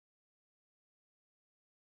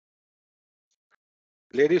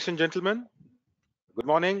Ladies and gentlemen, good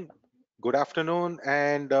morning, good afternoon,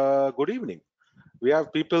 and good evening. We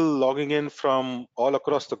have people logging in from all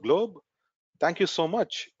across the globe. Thank you so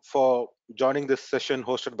much for joining this session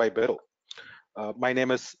hosted by Bero. My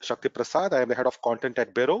name is Shakti Prasad. I am the head of content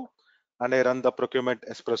at Bero, and I run the Procurement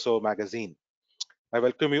Espresso magazine. I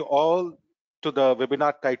welcome you all to the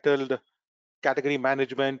webinar titled Category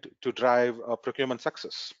Management to Drive Procurement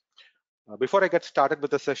Success. Before I get started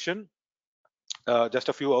with the session, just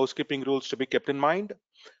a few housekeeping rules to be kept in mind.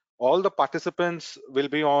 All the participants will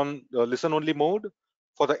be on listen only mode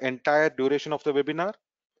for the entire duration of the webinar.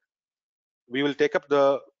 We will take up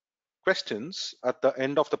the questions at the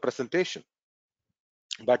end of the presentation,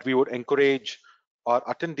 but we would encourage our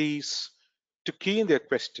attendees to key in their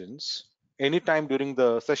questions anytime during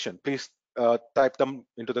the session. Please type them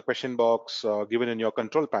into the question box given in your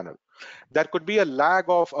control panel. There could be a lag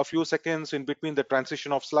of a few seconds in between the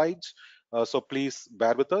transition of slides, so please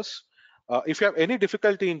bear with us. If you have any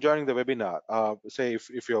difficulty in joining the webinar, say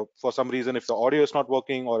if you're for some reason if the audio is not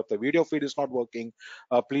working or if the video feed is not working,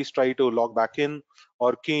 please try to log back in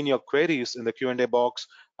or key in your queries in the Q&A box,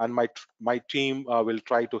 and my team will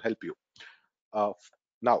try to help you.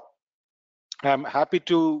 Now, I'm happy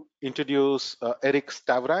to introduce Eric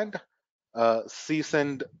Stavrand,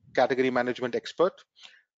 seasoned category management expert.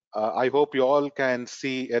 I hope you all can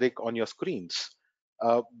see Eric on your screens.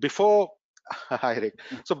 Hi Eric.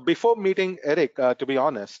 So before meeting Eric, to be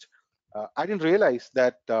honest, I didn't realize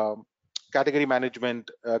that category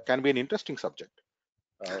management can be an interesting subject.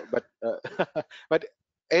 But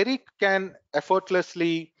Eric can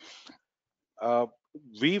effortlessly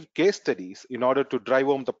weave case studies in order to drive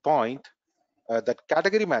home the point that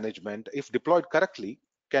category management, if deployed correctly,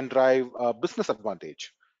 can drive business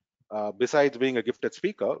advantage. Besides being a gifted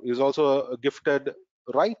speaker, he is also a gifted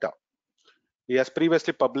writer. He has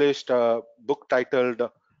previously published a book titled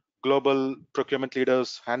Global Procurement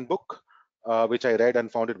Leaders Handbook, which I read and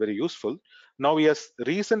found it very useful. Now he has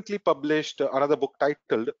recently published another book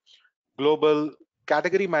titled Global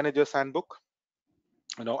Category Managers Handbook.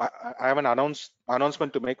 I have an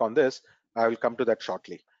announcement to make on this. I will come to that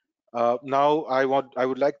shortly. Now I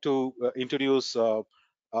would like to introduce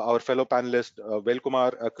our fellow panelist,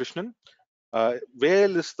 Velkumar Krishnan.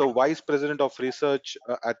 Vail is the Vice President of Research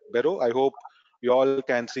at Bero. I hope you all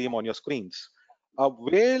can see him on your screens.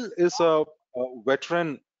 Vail is a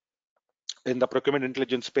veteran in the procurement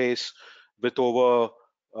intelligence space with over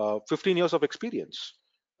 15 years of experience.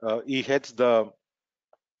 He heads the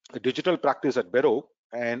digital practice at Bero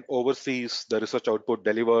and oversees the research output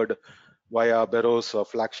delivered via Bero's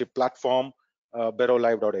flagship platform,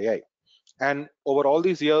 BeroLive.ai. And over all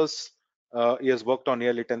these years, he has worked on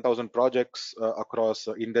nearly 10,000 projects across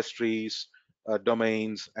industries,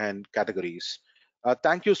 domains, and categories.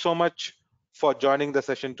 Thank you so much for joining the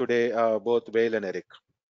session today, both Vail and Eric.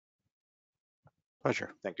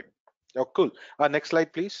 Pleasure. Thank you. Oh, cool. Next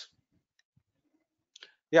slide, please.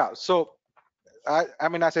 Yeah, so I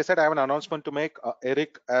mean, as I said, I have an announcement to make.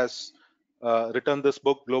 Eric has written this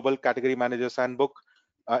book, Global Category Managers Handbook.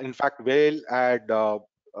 In fact, Vail had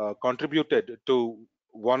contributed to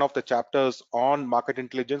one of the chapters on market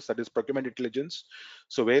intelligence, that is procurement intelligence.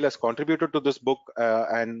 So Vail has contributed to this book,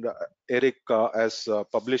 and Eric has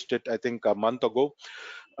published it, I think, a month ago.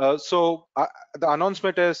 So the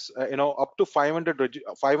announcement is, up to 500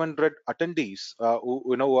 attendees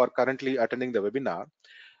who are currently attending the webinar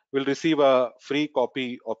will receive a free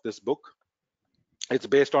copy of this book. It's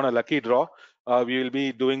based on a lucky draw. We will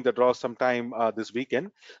be doing the draw sometime this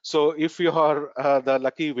weekend. So if you are the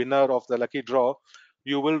lucky winner of the lucky draw,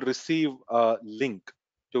 you will receive a link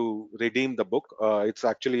to redeem the book. It's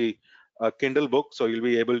actually a Kindle book, so you'll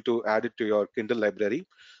be able to add it to your Kindle library.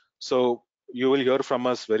 So you will hear from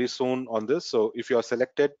us very soon on this. So if you are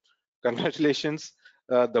selected, congratulations.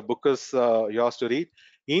 The book is yours to read.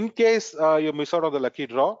 In case you miss out on the lucky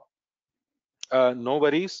draw, no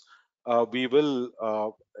worries. We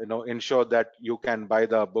will ensure that you can buy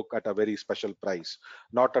the book at a very special price,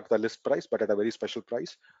 not at the list price, but at a very special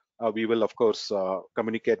price. We will of course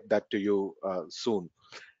communicate that to you soon.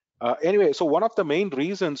 Anyway, so one of the main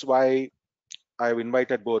reasons why I've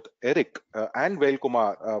invited both Eric and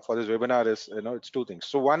Velkumar for this webinar is, it's two things.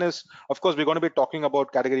 So one is, of course, we're going to be talking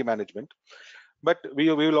about category management, but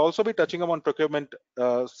we will also be touching upon procurement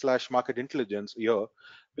 / market intelligence here,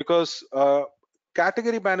 because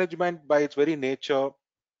category management by its very nature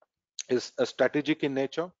is a strategic in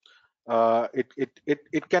nature.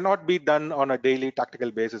 It cannot be done on a daily tactical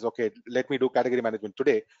basis. Okay, let me do category management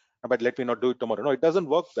today, but let me not do it tomorrow. No, it doesn't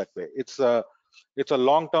work that way. It's It's a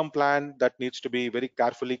long-term plan that needs to be very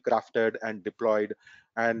carefully crafted and deployed,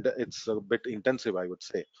 and it's a bit intensive, I would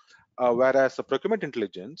say. Whereas the procurement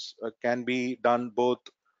intelligence can be done both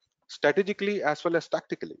strategically as well as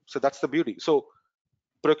tactically. So that's the beauty. So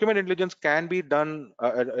procurement intelligence can be done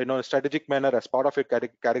in a strategic manner as part of a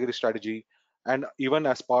category strategy, and even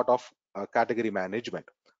as part of category management.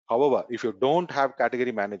 However, if you don't have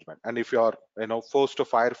category management, and if you are forced to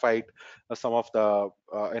firefight some of the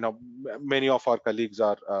many of our colleagues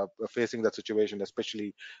are facing that situation,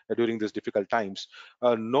 especially during these difficult times,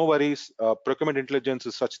 no worries. Procurement intelligence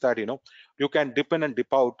is such that you can dip in and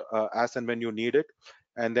dip out as and when you need it,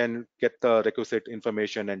 and then get the requisite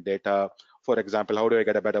information and data. For example, how do I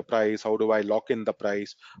get a better price? How do I lock in the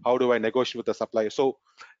price? How do I negotiate with the supplier? So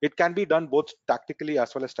it can be done both tactically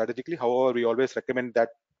as well as strategically. However, we always recommend that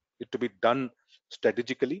it to be done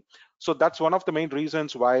strategically. So that's one of the main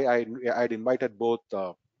reasons why I'd invited both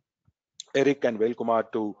Eric and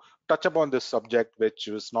Velkumar to touch upon this subject, which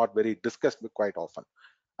was not very discussed quite often.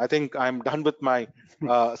 I think I'm done with my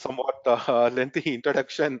somewhat lengthy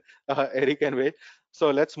introduction, Eric and Vel. So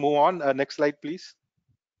let's move on. Next slide, please.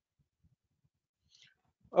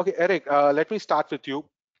 Okay, Eric, let me start with you.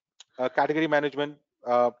 Category management,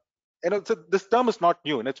 so this term is not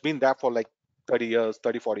new, and it's been there for like 30 years,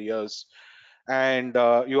 30, 40 years. And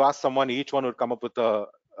you ask someone, each one would come up with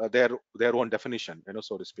their own definition,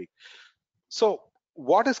 so to speak. So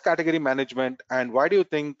what is category management, and why do you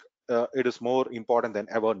think it is more important than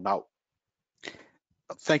ever now?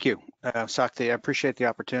 Thank you, Sakti. I appreciate the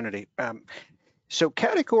opportunity. So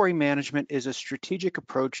category management is a strategic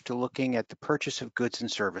approach to looking at the purchase of goods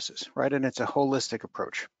and services, right? And it's a holistic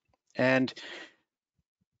approach. And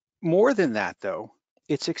more than that, though,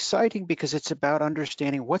 it's exciting because it's about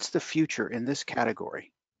understanding what's the future in this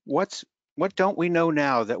category. What don't we know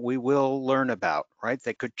now that we will learn about, right?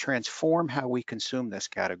 That could transform how we consume this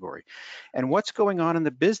category. And what's going on in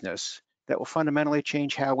the business that will fundamentally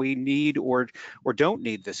change how we need or don't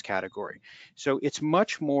need this category. So it's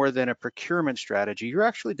much more than a procurement strategy. You're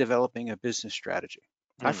actually developing a business strategy.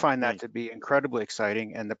 I find that to be incredibly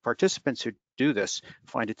exciting, and the participants who do this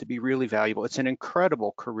find it to be really valuable. It's an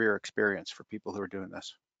incredible career experience for people who are doing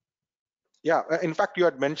this. Yeah, in fact, you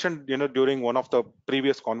had mentioned, during one of the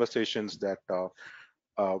previous conversations that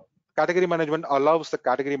category management allows the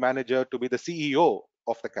category manager to be the CEO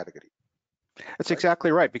of the category. That's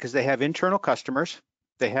exactly right, because they have internal customers,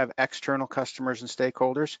 they have external customers and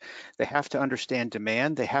stakeholders. They have to understand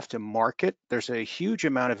demand. They have to market. There's a huge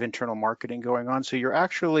amount of internal marketing going on. So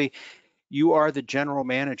you are the general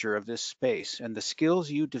manager of this space, and the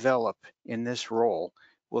skills you develop in this role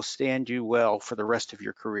will stand you well for the rest of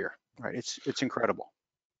your career, right? It's incredible.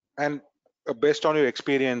 And based on your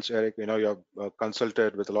experience, Eric, you have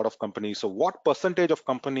consulted with a lot of companies. So what percentage of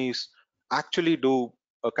companies actually do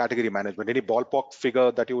a category management? Any ballpark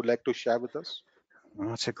figure that you would like to share with us? Well,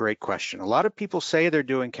 that's a great question. A lot of people say they're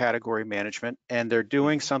doing category management and they're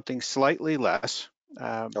doing something slightly less.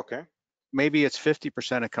 Okay. Maybe it's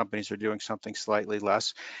 50% of companies are doing something slightly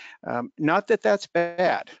less. Not that that's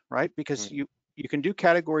bad, right? Because you can do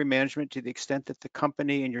category management to the extent that the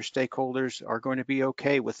company and your stakeholders are going to be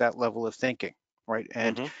okay with that level of thinking, right?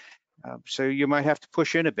 And so you might have to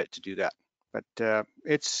push in a bit to do that. But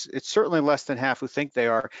it's certainly less than half who think they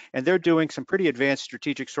are, and they're doing some pretty advanced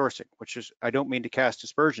strategic sourcing, which is, I don't mean to cast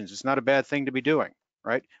aspersions. It's not a bad thing to be doing,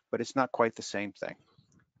 right? But it's not quite the same thing.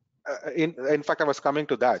 In fact, I was coming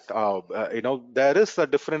to that. There is a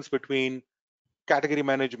difference between category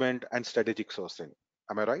management and strategic sourcing.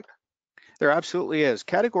 Am I right? There absolutely is.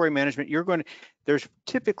 Category management, there's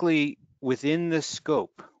typically within the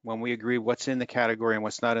scope, when we agree what's in the category and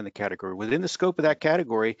what's not in the category, within the scope of that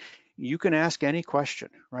category, you can ask any question,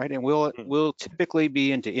 right? And we'll typically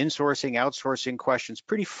be into insourcing, outsourcing questions,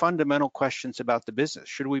 pretty fundamental questions about the business.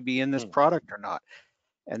 Should we be in this product or not?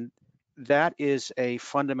 And that is a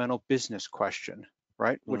fundamental business question,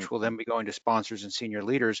 right? Which will then be going to sponsors and senior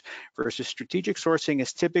leaders, versus strategic sourcing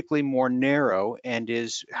is typically more narrow and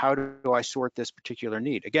is, how do I sort this particular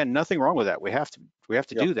need? Again, nothing wrong with that. We have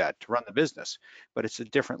to do that to run the business, but it's a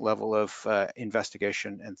different level of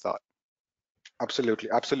investigation and thought. Absolutely,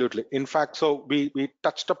 absolutely. In fact, so we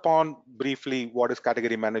touched upon briefly what is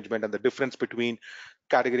category management and the difference between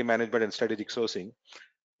category management and strategic sourcing.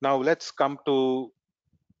 Now let's come to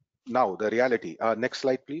the reality. Next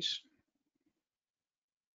slide, please.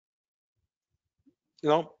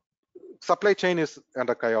 Supply chain is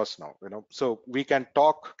under chaos now. So we can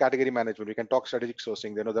talk category management, we can talk strategic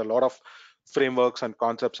sourcing. There are a lot of frameworks and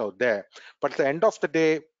concepts out there. But at the end of the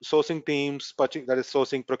day, sourcing teams, that is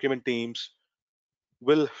sourcing procurement teams,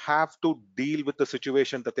 will have to deal with the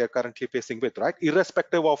situation that they are currently facing with, right?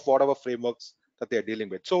 Irrespective of whatever frameworks that they are dealing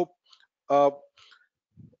with. So,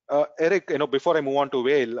 Eric, before I move on to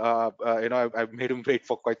Whale, I've made him wait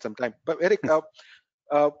for quite some time. But Eric,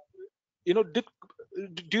 uh, did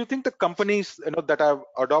do you think the companies that have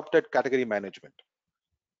adopted category management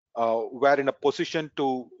were in a position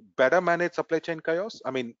to better manage supply chain chaos? I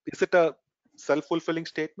mean, is it a self-fulfilling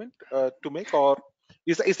statement to make, or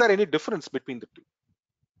is there any difference between the two?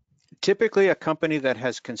 Typically, a company that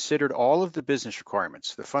has considered all of the business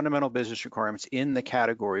requirements, the fundamental business requirements in the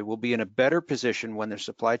category, will be in a better position when there's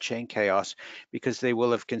supply chain chaos, because they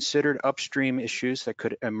will have considered upstream issues that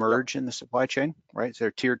could Yep. emerge in the supply chain, right? So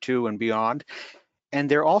they're tier 2 and beyond. And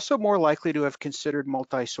they're also more likely to have considered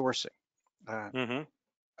multi-sourcing. Mm-hmm.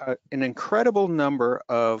 An incredible number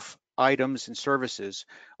of items and services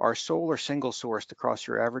are sole or single sourced across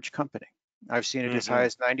your average company. I've seen it as high Mm-hmm.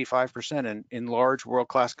 as 95% in large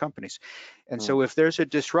world-class companies. And Mm. so if there's a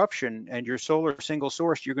disruption and you're sole or single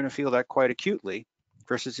sourced, you're going to feel that quite acutely,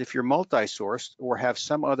 versus if you're multi-sourced or have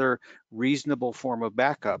some other reasonable form of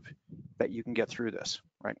backup, that you can get through this,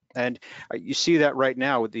 right? And you see that right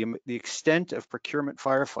now with the extent of procurement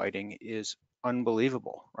firefighting is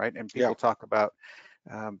unbelievable, right? And Yeah. people talk about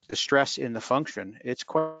the stress in the function. It's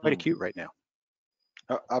quite Mm. acute right now.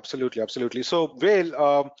 Absolutely, absolutely. So,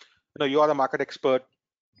 Vale, you are the market expert.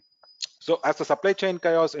 So, as the supply chain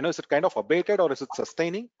chaos, is it kind of abated or is it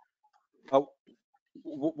sustaining? Uh,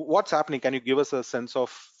 what's happening? Can you give us a sense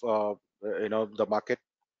of, the market?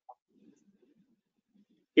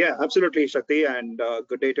 Yeah, absolutely, Shakti, and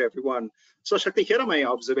good day to everyone. So, Shakti, here are my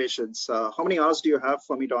observations. How many hours do you have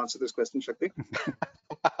for me to answer this question, Shakti?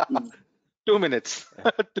 2 minutes,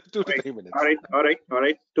 two All to right, 3 minutes. all right, all right, all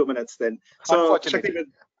right. 2 minutes then. So, Shakti, Unfortunately.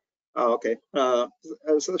 okay.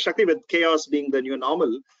 So, Shakti, with chaos being the new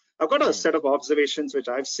normal, I've got a Mm. set of observations which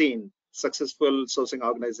I've seen successful sourcing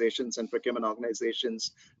organizations and procurement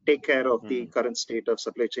organizations take care of the Mm. current state of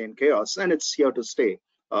supply chain chaos, and it's here to stay.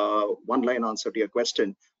 One line answer to your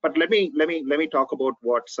question, but let me talk about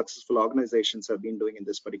what successful organizations have been doing in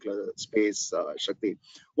this particular space, Shakti.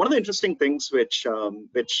 One of the interesting things which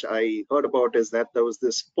I heard about is that there was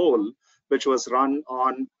this poll which was run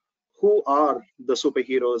on who are the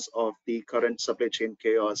superheroes of the current supply chain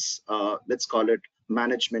chaos, let's call it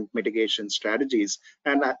management mitigation strategies.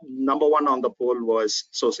 And number one on the poll was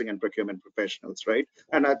sourcing and procurement professionals, right?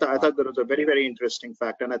 And I Wow. thought that was a very, very interesting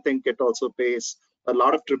fact. And I think it also pays a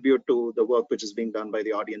lot of tribute to the work which is being done by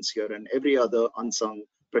the audience here and every other unsung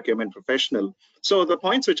procurement professional. So the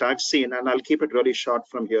points which I've seen, and I'll keep it really short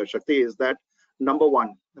from here, Shakti, is that number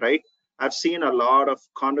one, right? I've seen a lot of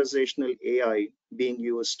conversational AI being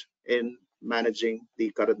used in managing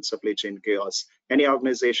the current supply chain chaos. Any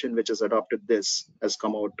organization which has adopted this has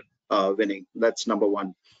come out winning. That's number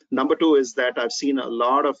one. Number two is that I've seen a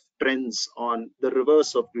lot of trends on the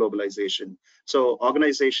reverse of globalization. So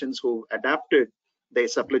organizations who adapted their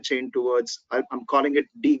supply chain towards, I'm calling it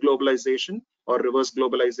deglobalization or reverse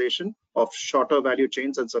globalization of shorter value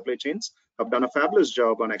chains and supply chains, have done a fabulous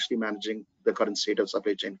job on actually managing the current state of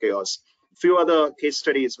supply chain chaos. Few other case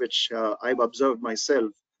studies which I've observed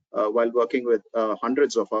myself while working with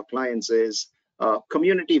hundreds of our clients is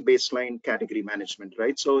community baseline category management,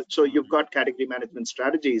 right? So you've got category management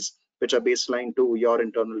strategies which are baseline to your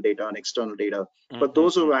internal data and external data. But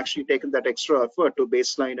those who have Mm-hmm. actually taken that extra effort to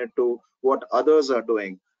baseline it to what others are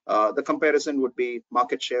doing, the comparison would be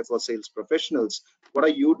market share for sales professionals. What are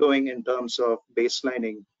you doing in terms of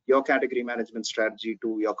baselining your category management strategy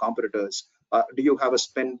to your competitors? Do you have a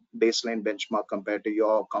spend baseline benchmark compared to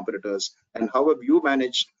your competitors? And how have you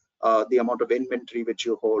managed the amount of inventory which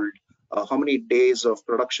you hold? How many days of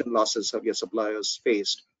production losses have your suppliers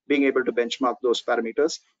faced? Being able to benchmark those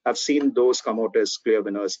parameters, I've seen those come out as clear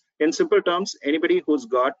winners. In simple terms, anybody who's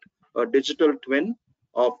got a digital twin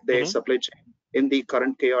of their Mm-hmm. supply chain in the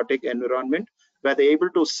current chaotic environment, where they're able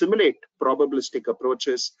to simulate probabilistic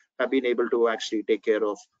approaches, have been able to actually take care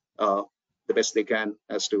of the best they can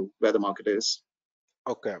as to where the market is.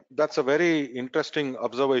 Okay, that's a very interesting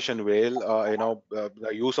observation, Whale. The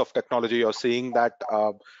use of technology, you're seeing that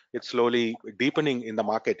it's slowly deepening in the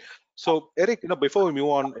market. So, Eric, before we move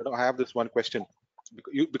on, I have this one question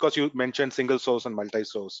because you mentioned single source and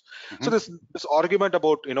multi-source. So Mhm. this argument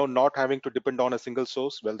about not having to depend on a single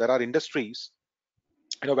source. Well, there are industries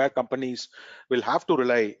where companies will have to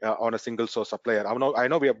rely on a single source supplier. I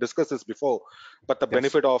know we have discussed this before, but the Yes.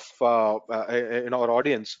 benefit of our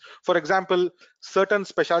audience, for example, certain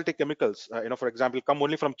specialty chemicals, for example, come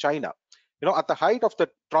only from China. At the height of the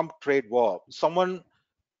Trump trade war, someone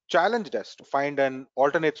challenged us to find an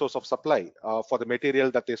alternate source of supply for the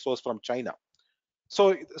material that they source from China.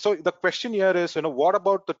 So the question here is, what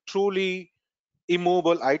about the truly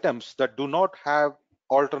immovable items that do not have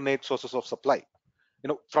alternate sources of supply?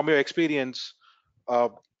 From your experience, uh,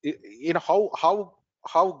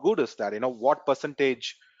 how good is that? What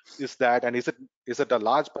percentage is that, and is it a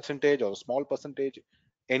large percentage or a small percentage?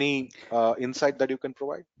 Any insight that you can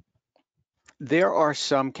provide? There are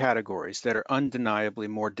some categories that are undeniably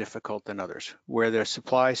more difficult than others, where their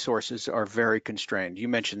supply sources are very constrained. You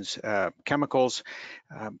mentioned chemicals.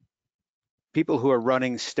 Um, People who are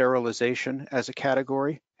running sterilization as a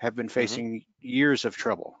category have been Hmm. facing years of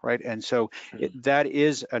trouble, right? And so that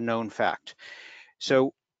is a known fact.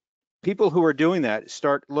 So people who are doing that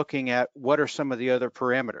start looking at what are some of the other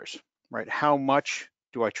parameters, right? How much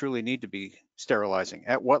do I truly need to be sterilizing?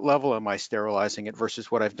 At what level am I sterilizing it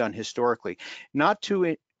versus what I've done historically? Not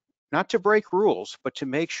to break rules, but to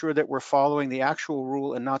make sure that we're following the actual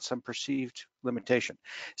rule and not some perceived limitation.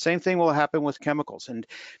 Same thing will happen with chemicals. And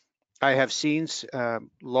I have seen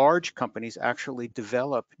large companies actually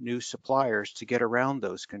develop new suppliers to get around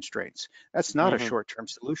those constraints. That's not a Hmm. short-term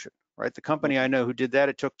solution, right? The company I know who did that,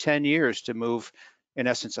 it took 10 years to move, in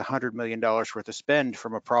essence, $100 million worth of spend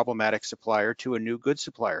from a problematic supplier to a new good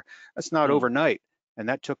supplier. That's not Hmm. overnight. And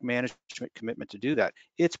that took management commitment to do that.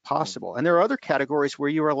 It's Hmm. possible. And there are other categories where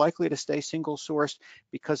you are likely to stay single sourced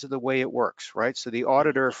because of the way it works, right? So the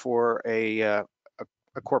auditor for a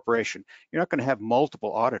corporation, you're not going to have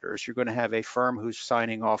multiple auditors. You're going to have a firm who's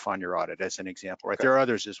signing off on your audit, as an example, right? There are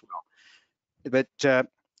others as well. But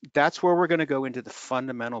that's where we're going to go into the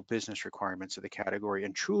fundamental business requirements of the category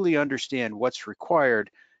and truly understand what's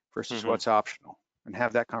required versus Hmm. what's optional, and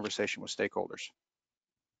have that conversation with stakeholders.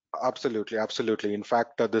 Absolutely, absolutely. In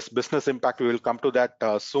fact, this business impact, we will come to that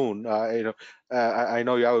soon. I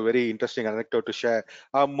know you have a very interesting anecdote to share.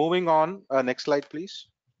 Moving on, next slide, please.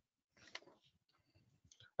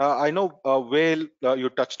 I know, Whale, you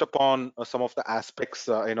touched upon some of the aspects,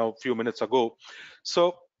 a few minutes ago.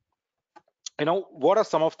 So, what are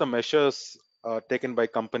some of the measures taken by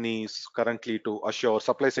companies currently to assure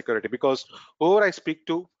supply security? Because whoever I speak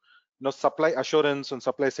to, supply assurance and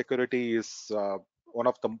supply security is one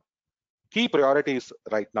of the key priorities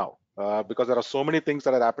right now, because there are so many things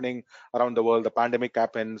that are happening around the world. The pandemic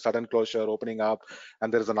happened, sudden closure, opening up,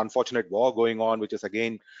 and there is an unfortunate war going on, which is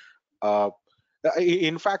again, uh,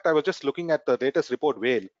 in fact, I was just looking at the latest report,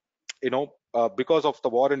 Whale. Because of the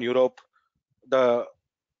war in Europe, the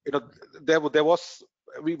you know there was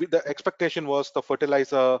the expectation was the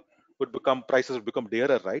fertilizer prices would become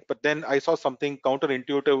dearer, right? But then I saw something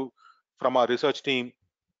counterintuitive from our research team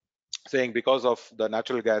saying because of the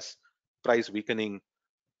natural gas price weakening,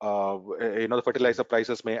 the fertilizer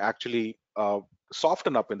prices may actually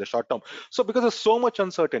soften up in the short term. So because there's so much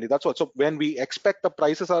uncertainty, that's what. So when we expect the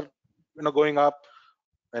prices are going up,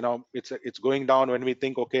 it's going down. When we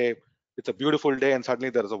think, okay, it's a beautiful day, and suddenly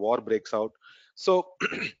there is a war breaks out. So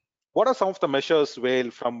what are some of the measures,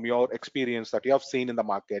 Whale, from your experience that you have seen in the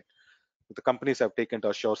market that the companies have taken to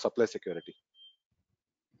assure supply security?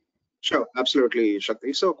 Sure, absolutely,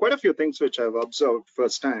 Shakti. So quite a few things which I've observed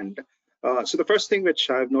firsthand. So the first thing which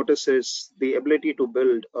I've noticed is the ability to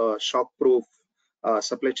build a shock-proof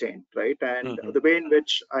supply chain, right? And Hmm. the way in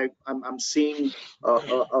which I'm seeing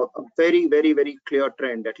a very, very, very clear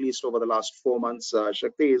trend, at least over the last 4 months,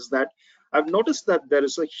 Shakti, is that I've noticed that there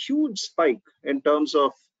is a huge spike in terms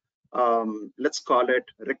of let's call it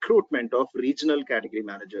recruitment of regional category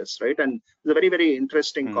managers, right? And it's a very, very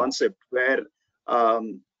interesting Hmm. concept where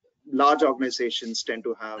um, large organizations tend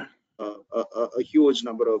to have a huge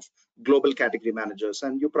number of global category managers,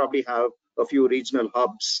 and you probably have a few regional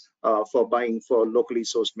hubs for buying for locally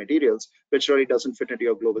sourced materials, which really doesn't fit into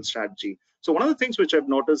your global strategy. So one of the things which I've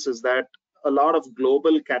noticed is that a lot of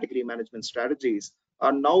global category management strategies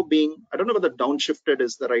are now being, I don't know whether downshifted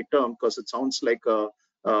is the right term, because it sounds like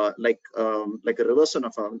like a reversion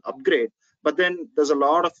of an upgrade. But then there's a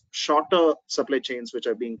lot of shorter supply chains which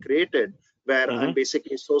are being created, where I'm Hmm.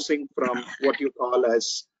 basically sourcing from what you call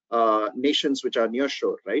as nations which are near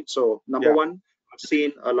shore, right? So number Yeah. one, I've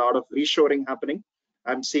seen a lot of reshoring happening.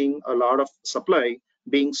 I'm seeing a lot of supply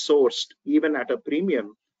being sourced even at a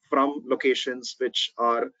premium from locations which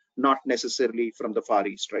are not necessarily from the Far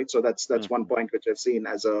East, right? So that's one Hmm. point which I've seen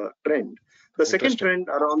as a trend. The second Interesting. trend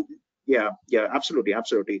around, yeah, absolutely,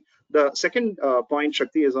 absolutely. The second point,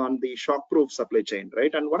 Shakti, is on the shock-proof supply chain,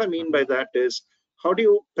 right? And what I mean Hmm. by that is, how do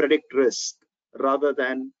you predict risk rather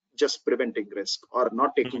than just preventing risk or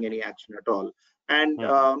not taking any action at all? And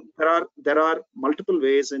Hmm. there are multiple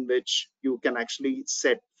ways in which you can actually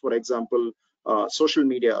set, for example, social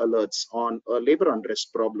media alerts on a labor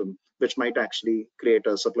unrest problem, which might actually create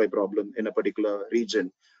a supply problem in a particular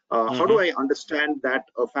region. How do I understand that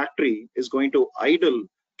a factory is going to idle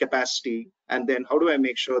capacity? And then how do I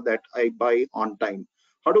make sure that I buy on time?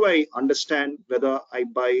 How do I understand whether I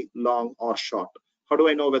buy long or short? How do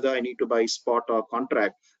I know whether I need to buy spot or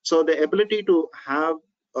contract? So the ability to have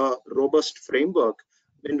a robust framework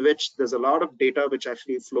in which there's a lot of data which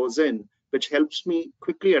actually flows in, which helps me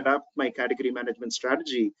quickly adapt my category management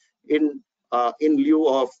strategy in lieu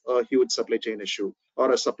of a huge supply chain issue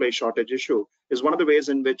or a supply shortage issue, is one of the ways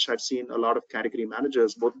in which I've seen a lot of category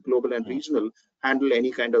managers, both global and regional, handle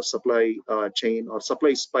any kind of supply chain or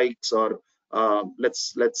supply spikes, or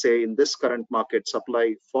let's say in this current market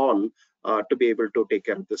supply fall, to be able to take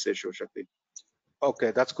care of this issue, Shakti.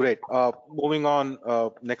 Okay, that's great. Moving on,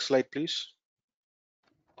 next slide, please.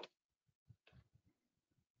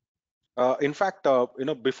 In fact,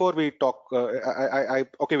 before we talk,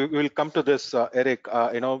 okay, we will come to this, Eric.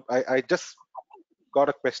 I just got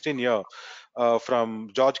a question here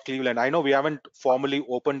from George Cleveland. I know we haven't formally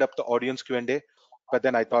opened up the audience Q&A, but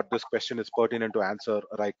then I thought this question is pertinent to answer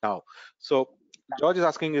right now. So George is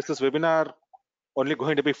asking, is this webinar only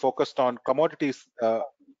going to be focused on commodities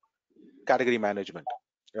category management?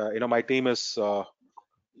 My team is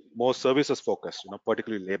more services focused,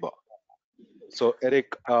 particularly labor. So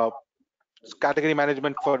Eric, category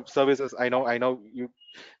management for services, I know you,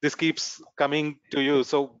 this keeps coming to you.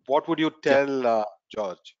 So what would you tell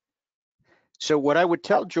George? So what I would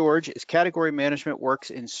tell George is category management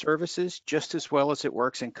works in services just as well as it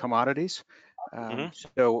works in commodities.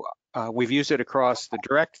 So we've used it across the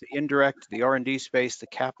direct, the indirect, the R&D space, the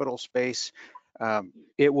capital space.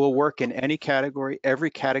 It will work in any category. Every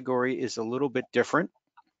category is a little bit different.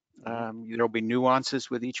 There'll be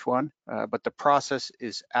nuances with each one, but the process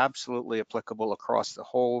is absolutely applicable across the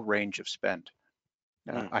whole range of spend.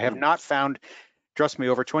 I have not found, trust me,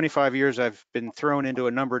 over 25 years, I've been thrown into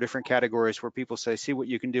a number of different categories where people say, see what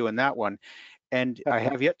you can do in that one. And I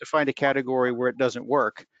have yet to find a category where it doesn't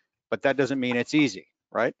work, but that doesn't mean it's easy,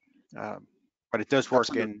 right? But it does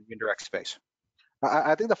work in indirect space.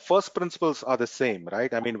 I think the first principles are the same,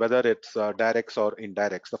 right? I mean, whether it's directs or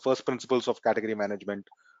indirects, the first principles of category management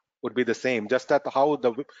would be the same, just that how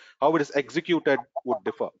it is executed would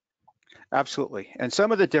differ. Absolutely. And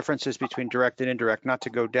some of the differences between direct and indirect, not to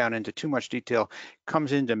go down into too much detail,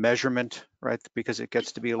 comes into measurement, right? Because it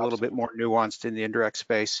gets to be a little bit more nuanced in the indirect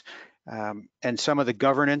space. And some of the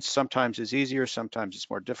governance sometimes is easier, sometimes it's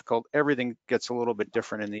more difficult. Everything gets a little bit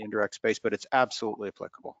different in the indirect space, but it's absolutely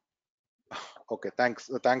applicable. Okay,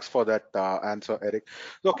 thanks for that answer, Eric.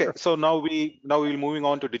 Okay, sure. So now we're moving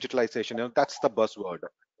on to digitalization. That's the buzzword.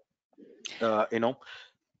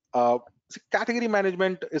 Category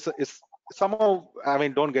management is somehow, I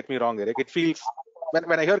mean, don't get me wrong, Eric. It feels,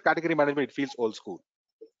 when I hear category management, it feels old school.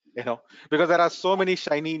 Because there are so many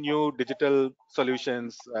shiny new digital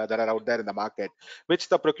solutions that are out there in the market, which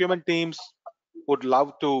the procurement teams would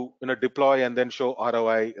love to deploy and then show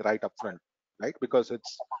ROI right up front, right? Because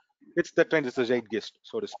it's the trend, it's the zeitgeist,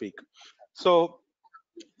 so to speak. So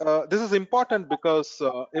this is important because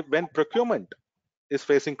when procurement is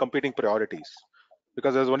facing competing priorities,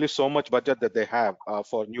 because there's only so much budget that they have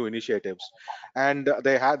for new initiatives, and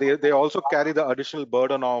they also carry the additional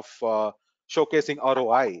burden of showcasing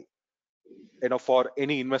ROI, for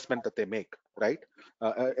any investment that they make, right?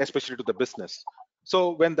 Especially to the business.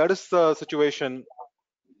 So when that is the situation,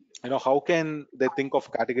 how can they think of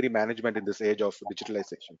category management in this age of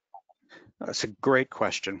digitalization? That's a great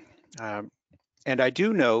question. And I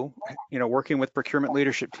do know, working with procurement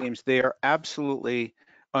leadership teams, they are absolutely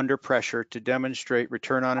under pressure to demonstrate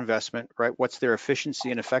return on investment, right? What's their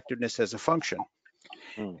efficiency and effectiveness as a function?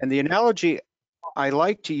 And the analogy I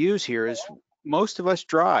like to use here is most of us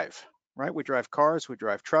drive, right? We drive cars, we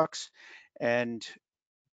drive trucks, and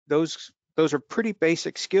those are pretty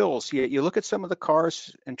basic skills. Yet you look at some of the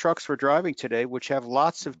cars and trucks we're driving today, which have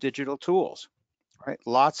lots of digital tools, right?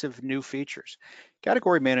 Lots of new features.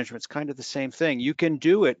 Category management is kind of the same thing. You can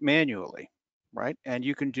do it manually, right? And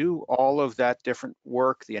you can do all of that different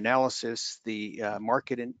work, the analysis, the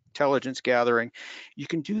market intelligence gathering. You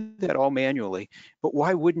can do that all manually, but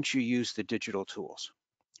why wouldn't you use the digital tools?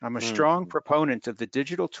 I'm a strong proponent of the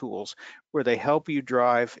digital tools where they help you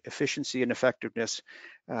drive efficiency and effectiveness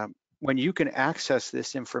when you can access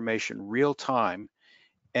this information real time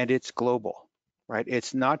and it's global, right?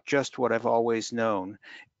 It's not just what I've always known.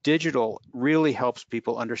 Digital really helps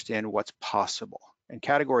people understand what's possible. And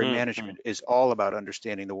category management is all about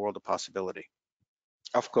understanding the world of possibility.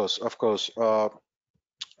 Of course.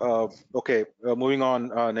 Okay, moving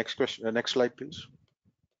on. Next question. Next slide, please.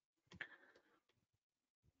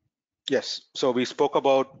 Yes. So we spoke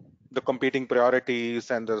about the competing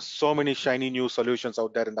priorities, and there's so many shiny new solutions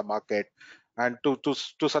out there in the market, and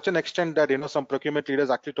to such an extent that some procurement leaders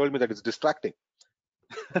actually told me that it's distracting.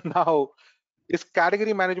 Now, is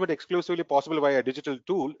category management exclusively possible via a digital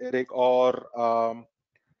tool, Eric, or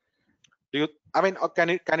do you? I mean,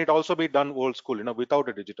 can it also be done old school, without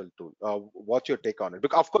a digital tool? What's your take on it?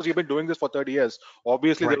 Because of course you've been doing this for 30 years.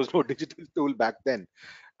 Obviously, there Right. was no digital tool back then,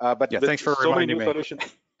 but Yeah. with Thanks for so many reminding new me. solutions.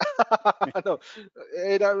 No,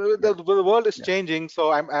 Yeah. the world is Yeah. changing,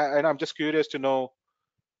 so I'm just curious to know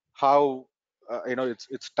how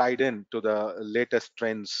it's tied in to the latest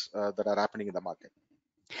trends that are happening in the market.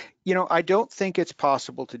 I don't think it's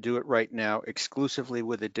possible to do it right now exclusively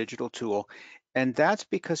with a digital tool. And that's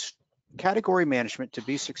because category management, to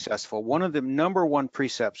be successful, one of the number one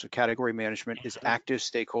precepts of category management is active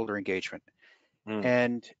stakeholder engagement. Mm,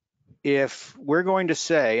 And if we're going to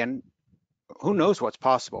say, and who knows what's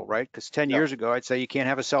possible, right? Because 10 yeah. years ago, I'd say you can't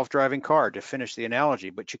have a self-driving car, to finish the analogy,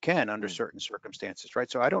 but you can under Mm, certain circumstances,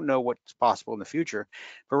 right? So I don't know what's possible in the future,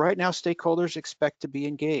 but right now, stakeholders expect to be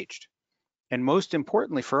engaged. And most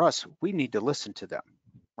importantly for us, we need to listen to them,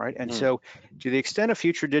 right? And mm, so to the extent a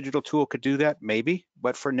future digital tool could do that, maybe,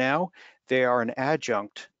 but for now, they are an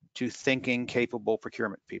adjunct to thinking capable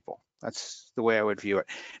procurement people. That's the way I would view it.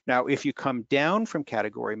 Now, if you come down from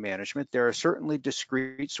category management, there are certainly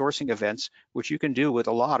discrete sourcing events which you can do with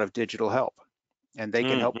a lot of digital help, and they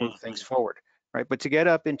can mm, help mm, move things mm. forward, right? But to get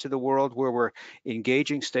up into the world where we're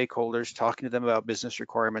engaging stakeholders, talking to them about business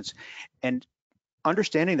requirements, and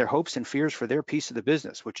understanding their hopes and fears for their piece of the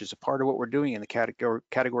business, which is a part of what we're doing in the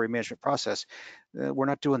category management process, we're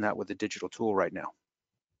not doing that with the digital tool right now.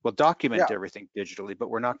 We'll Yeah. document everything digitally, but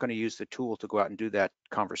we're not going to use the tool to go out and do that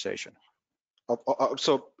conversation.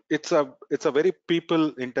 So it's a very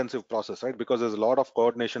people intensive process, right? Because there's a lot of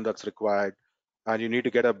coordination that's required, and you need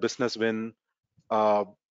to get a business win. Uh,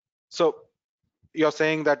 so you're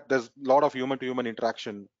saying that there's a lot of human to human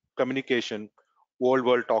interaction, communication, old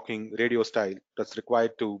world talking, radio style that's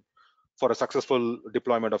required for a successful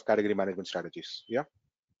deployment of category management strategies. Yeah.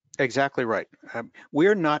 Exactly right.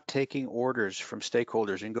 We're not taking orders from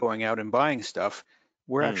stakeholders and going out and buying stuff.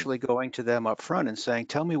 We're Mm, actually going to them up front and saying,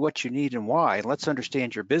 tell me what you need and why, and let's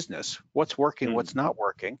understand your business, what's working, mm, what's not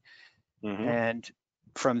working. mm-hmm. And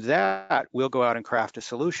from that, we'll go out and craft a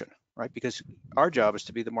solution, right? Because our job is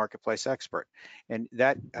to be the marketplace expert. And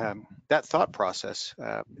that thought process,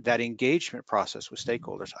 that engagement process with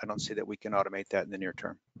stakeholders, I don't see that we can automate that in the near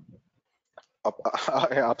term.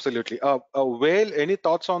 Yeah, absolutely. Whale, any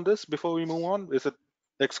thoughts on this before we move on? Is it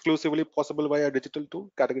exclusively possible via digital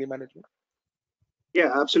tool, category management?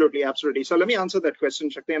 Yeah, absolutely, absolutely. So let me answer that question,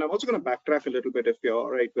 Shakti, and I'm also going to backtrack a little bit if you're all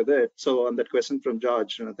right with it. So on that question from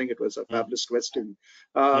George, and I think it was a Mm, fabulous question.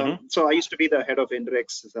 mm-hmm, So I used to be the head of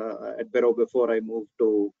Indirects at Bureau before I moved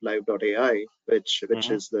to Live.ai, which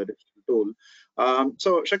mm-hmm, is the digital tool.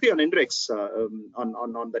 So Shakti, on Indirects,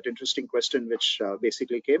 on that interesting question which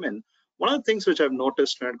basically came in, one of the things which I've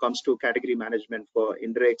noticed when it comes to category management for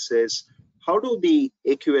Indirects is how do the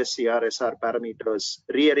AQS, CR, parameters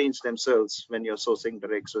rearrange themselves when you're sourcing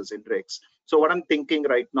directs versus indirects? So what I'm thinking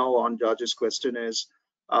right now on George's question is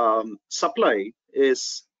supply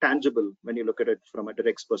is tangible when you look at it from a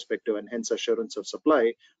directs perspective, and hence assurance of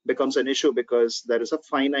supply becomes an issue because there is a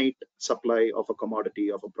finite supply of a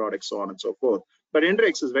commodity, of a product, so on and so forth. But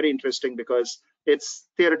indirects is very interesting because it's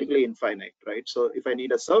theoretically infinite, right? So if I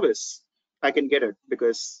need a service, I can get it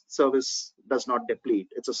because service does not deplete.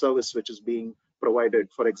 It's a service which is being provided,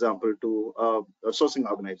 for example, to a sourcing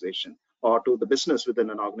organization or to the business within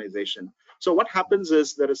an organization. So what happens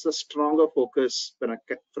is there is a stronger focus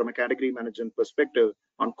from a category management perspective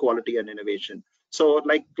on quality and innovation. So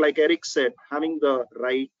like Eric said, having the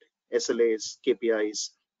right SLAs, KPIs,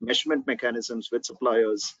 measurement mechanisms with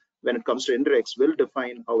suppliers when it comes to indirects will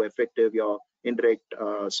define how effective your indirect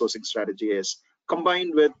sourcing strategy is,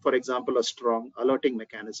 combined with, for example, a strong alerting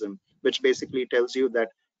mechanism, which basically tells you that,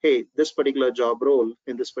 hey, this particular job role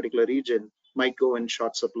in this particular region might go in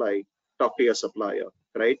short supply, talk to your supplier,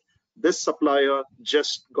 right? This supplier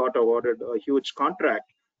just got awarded a huge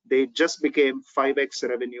contract. They just became 5x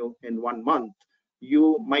revenue in 1 month.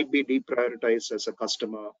 You might be deprioritized as a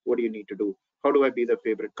customer. What do you need to do? How do I be the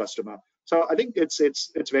favorite customer? So I think it's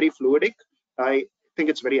very fluidic. I think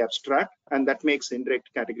it's very abstract, and that makes indirect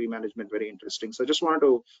category management very interesting. So I just wanted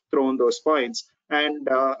to throw in those points. And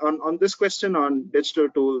on this question on digital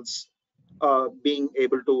tools being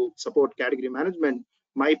able to support category management,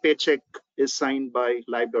 my paycheck is signed by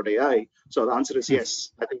Live.ai. So the answer is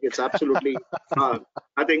yes. I think it's absolutely.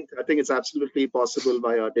 I think it's absolutely possible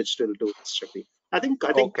via digital tools, Shakti. I think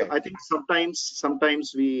Okay.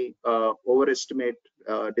 sometimes we overestimate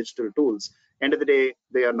digital tools. End of the day,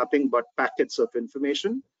 they are nothing but packets of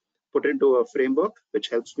information put into a framework which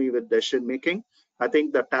helps me with decision making. I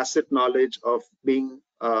think the tacit knowledge of being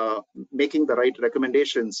making the right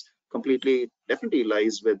recommendations completely definitely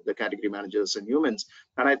lies with the category managers and humans.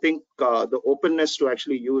 And I think the openness to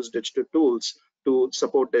actually use digital tools to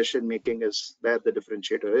support decision making is where the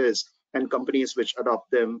differentiator is. And companies which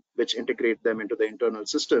adopt them, which integrate them into the internal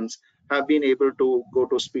systems, have been able to go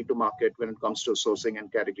to speed to market when it comes to sourcing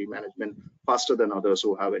and category management faster than others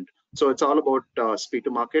who haven't. So it's all about speed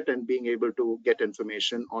to market and being able to get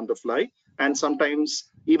information on the fly, and sometimes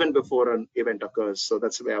even before an event occurs. So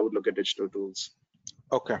that's the way I would look at digital tools.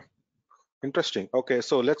 Okay, interesting. Okay,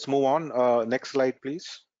 so let's move on. Next slide,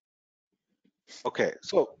 please. Okay,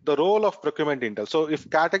 so the role of procurement intel. So if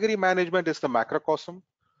category management is the macrocosm,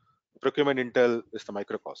 procurement intel is the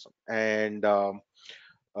microcosm. And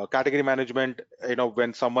category management,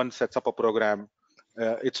 when someone sets up a program,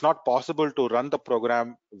 it's not possible to run the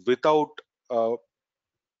program without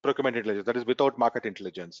procurement intelligence, that is without market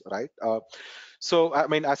intelligence, right? So I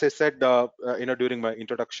mean, as I said during my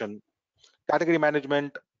introduction, category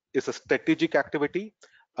management is a strategic activity.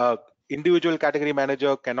 Individual category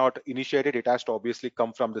manager cannot initiate it. It has to obviously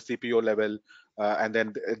come from the CPO level, and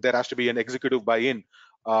then there has to be an executive buy-in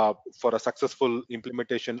for a successful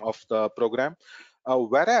implementation of the program.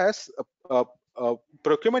 Whereas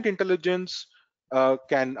procurement intelligence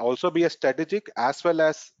can also be a strategic as well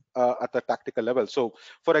as at the tactical level. So,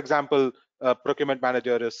 for example, procurement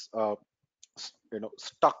manager is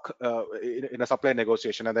stuck in a supply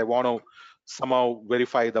negotiation, and they want to somehow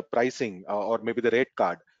verify the pricing or maybe the rate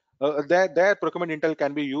card. Their procurement intel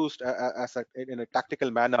can be used in a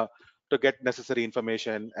tactical manner to get necessary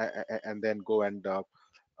information and then go and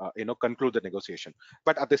conclude the negotiation.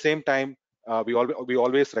 But at the same time, we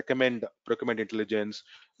always recommend procurement intelligence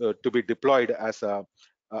to be deployed as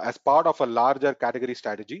part of a larger category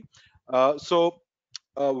strategy.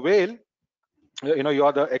 Whale, you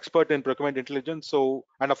are the expert in procurement intelligence. So,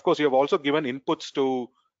 and of course, you have also given inputs to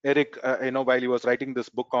Eric, while he was writing this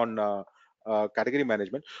book on category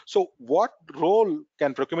management. So, what role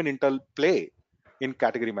can procurement intel play in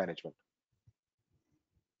category management?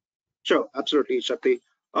 Sure, absolutely, Shakti.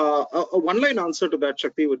 A one-line answer to that,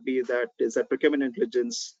 Shakti, would be that procurement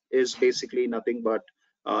intelligence is basically nothing but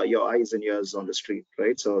your eyes and ears on the street,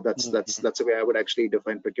 right? So that's the way I would actually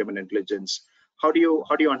define procurement intelligence. How do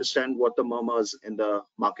you understand what the murmurs in the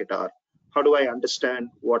market are? How do I understand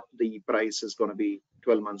what the price is going to be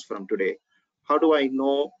 12 months from today? How do I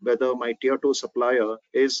know whether my tier 2 supplier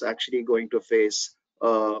is actually going to face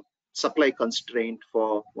a supply constraint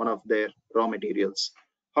for one of their raw materials?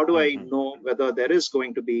 How do I know whether there is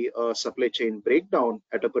going to be a supply chain breakdown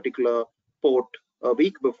at a particular port a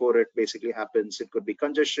week before it basically happens? It could be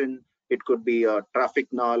congestion, it could be a traffic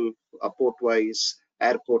null, port-wise,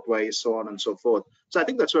 airport-wise, so on and so forth. So I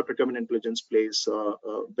think that's where procurement intelligence plays a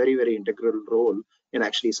very, very integral role in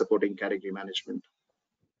actually supporting category management.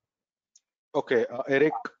 Okay,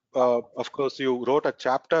 Eric, of course, you wrote a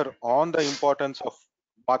chapter on the importance of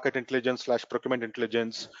market intelligence / procurement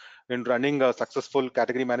intelligence in running a successful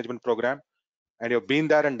category management program, and you've been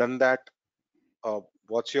there and done that.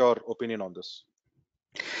 What's your opinion on this?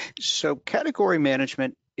 So category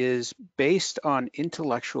management is based on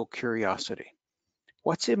intellectual curiosity.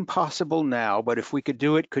 What's impossible now, but if we could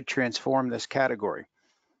do it, could transform this category.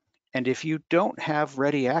 And if you don't have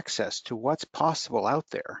ready access to what's possible out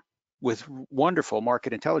there with wonderful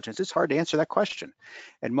market intelligence, it's hard to answer that question.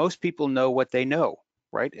 And most people know what they know,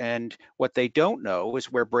 right? And what they don't know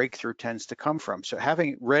is where breakthrough tends to come from. So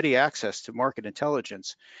having ready access to market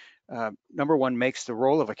intelligence, number one, makes the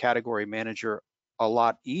role of a category manager a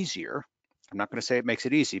lot easier. I'm not going to say it makes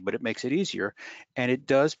it easy, but it makes it easier. And it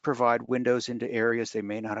does provide windows into areas they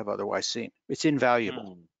may not have otherwise seen. It's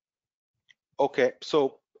invaluable. Okay,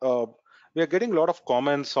 so we are getting a lot of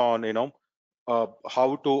comments on,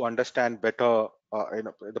 how to understand better,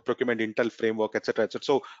 the procurement intel framework, etc., etc.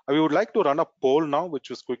 So we would like to run a poll now, which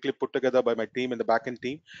was quickly put together by my team in the backend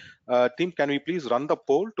team. Team, can we please run the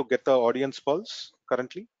poll to get the audience pulse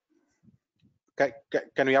currently?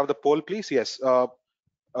 Can we have the poll, please? Yes.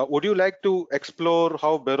 Would you like to explore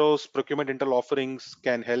how Bureau's procurement intel offerings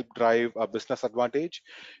can help drive a business advantage?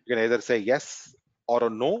 You can either say yes or a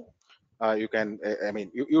no. You can, I mean,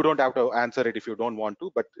 you don't have to answer it if you don't want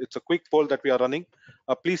to, but it's a quick poll that we are running.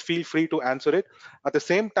 Please feel free to answer it. At the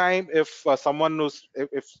same time, if someone who's,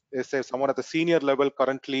 if say someone at the senior level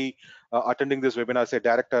currently attending this webinar, say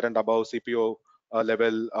director and above CPO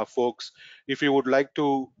level folks, if you would like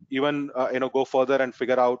to even go further and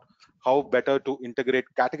figure out how better to integrate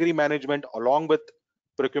category management along with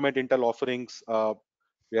procurement intel offerings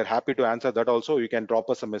we are happy to answer that also. You can drop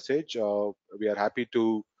us a message. We are happy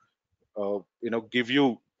to give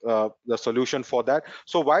you the solution for that.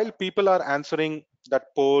 So while people are answering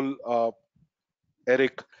that poll,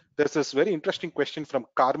 Eric, there's this very interesting question from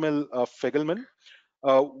Carmel Fegelman.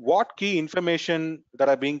 What key information that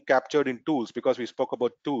are being captured in tools, because we spoke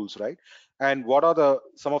about tools, right? And what are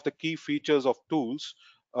some of the key features of tools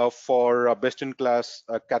for best in class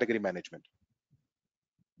category management?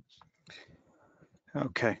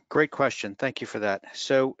 Okay, great question. Thank you for that.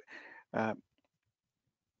 So let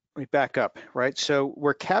me back up, right? So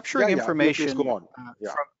we're capturing Please go information on.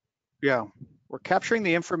 we're capturing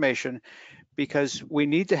the information because we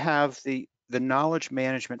need to have the knowledge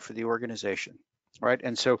management for the organization, right?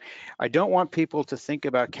 And so I don't want people to think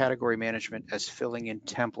about category management as filling in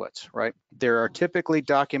templates, right? There are typically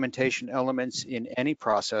documentation elements in any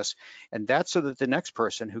process, and that's so that the next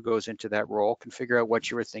person who goes into that role can figure out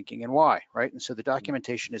what you were thinking and why, right? And so the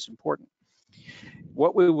documentation is important.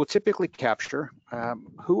 What we will typically capture,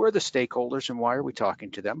 who are the stakeholders and why are we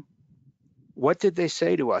talking to them? What did they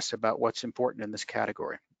say to us about what's important in this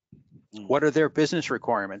category? What are their business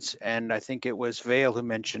requirements? And I think it was Vail who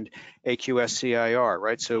mentioned AQSCIR,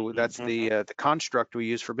 right? So that's the construct we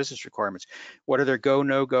use for business requirements. What are their go,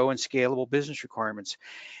 no go, and scalable business requirements?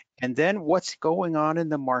 And then what's going on in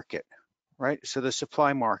the market, right? So the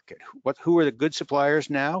supply market. Who are the good suppliers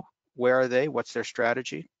now? Where are they? What's their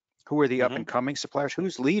strategy? Who are the up and coming suppliers?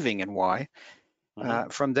 Who's leaving and why?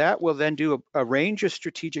 From that, we'll then do a range of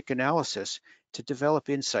strategic analysis to develop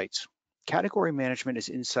insights. Category management is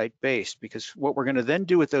insight based because what we're going to then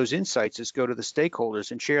do with those insights is go to the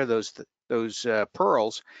stakeholders and share those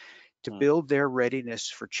pearls to build their readiness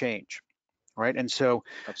for change, right? And so,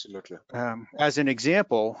 absolutely. As an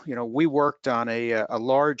example, we worked on a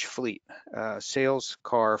large fleet, sales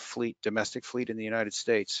car fleet, domestic fleet in the United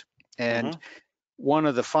States, and one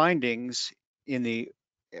of the findings and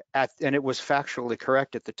it was factually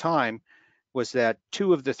correct at the time, was that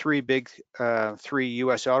two of the three big three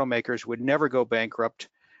U.S. automakers would never go bankrupt.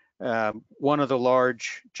 One of the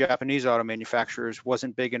large Japanese auto manufacturers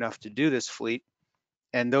wasn't big enough to do this fleet,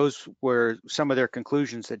 and those were some of their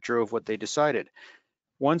conclusions that drove what they decided.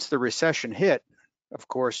 Once the recession hit, of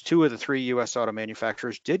course, two of the three U.S. auto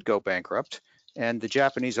manufacturers did go bankrupt, and the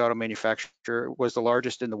Japanese auto manufacturer was the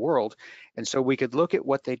largest in the world. And so we could look at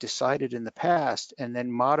what they decided in the past and then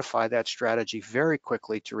modify that strategy very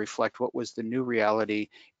quickly to reflect what was the new reality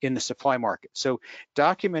in the supply market. So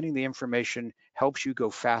documenting the information helps you go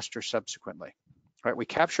faster subsequently. Right, we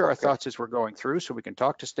capture our thoughts as we're going through, so we can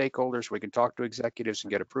talk to stakeholders, we can talk to executives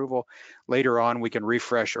and get approval. Later on, we can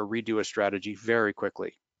refresh or redo a strategy very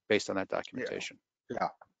quickly based on that documentation. Yeah.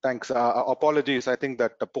 Thanks. Apologies. I think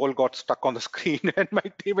that the poll got stuck on the screen, and my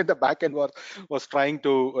team in the back end was trying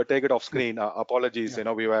to take it off screen. Apologies.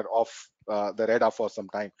 We were off the radar for some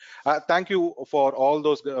time. Thank you for all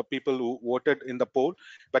those people who voted in the poll,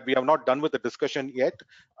 but we have not done with the discussion yet.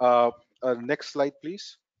 Next slide,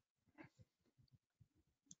 please.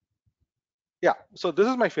 Yeah, so this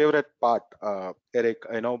is my favorite part, Eric.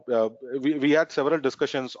 We had several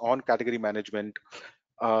discussions on category management.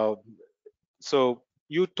 So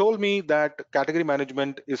you told me that category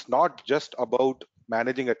management is not just about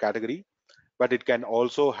managing a category, but it can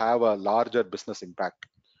also have a larger business impact.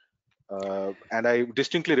 And I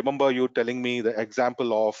distinctly remember you telling me the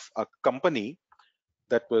example of a company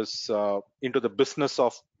that was into the business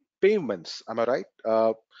of payments. Am I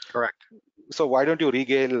right? Correct. So why don't you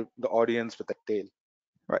regale the audience with a tale?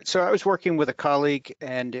 Right. So I was working with a colleague,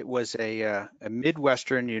 and it was a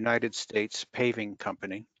Midwestern United States paving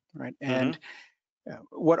company, right? And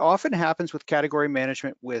what often happens with category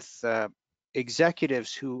management with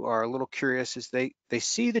executives who are a little curious is they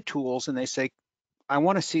see the tools and they say, I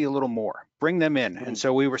want to see a little more, bring them in. And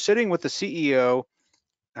so we were sitting with the CEO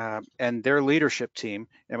and their leadership team,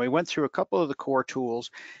 and we went through a couple of the core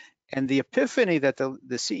tools. And the epiphany that the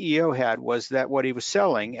CEO had was that what he was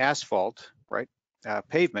selling, asphalt, right,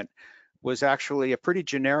 pavement, was actually a pretty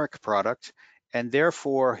generic product, and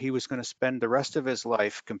therefore he was going to spend the rest of his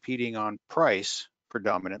life competing on price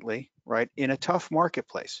predominantly, right, in a tough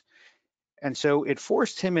marketplace. And so it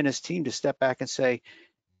forced him and his team to step back and say,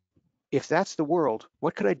 if that's the world,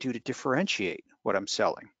 what could I do to differentiate what I'm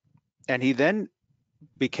selling? And he then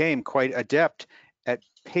became quite adept at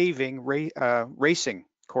paving racing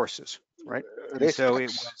courses, right? So it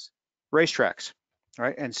was racetracks,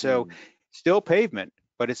 right? And so still pavement,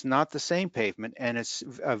 but it's not the same pavement, and it's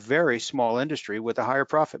a very small industry with a higher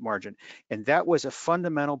profit margin. And that was a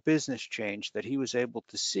fundamental business change that he was able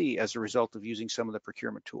to see as a result of using some of the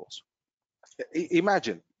procurement tools.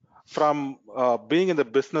 Imagine from being in the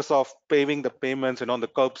business of paving the pavements and on the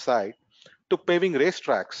curbside to paving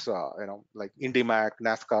racetracks, like IndyMac,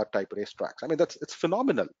 NASCAR type racetracks. I mean, it's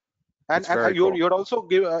phenomenal. And It's very cool. you'd also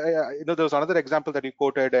give, there was another example that you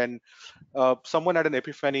quoted, and someone had an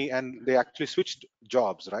epiphany and they actually switched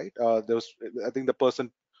jobs, right? I think the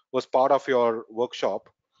person was part of your workshop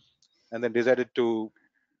and then decided to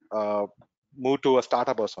move to a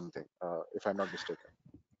startup or something, if I'm not mistaken.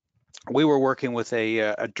 We were working with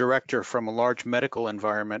a director from a large medical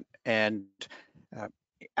environment, and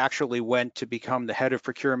actually went to become the head of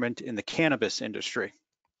procurement in the cannabis industry,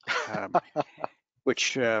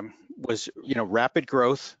 which was, rapid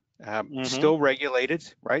growth, still regulated,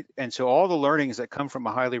 right? And so all the learnings that come from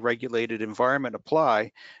a highly regulated environment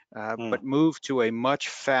apply, but move to a much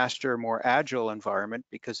faster, more agile environment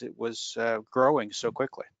because it was growing so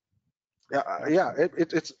quickly.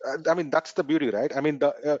 It's I mean, that's the beauty, right? I mean,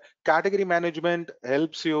 the category management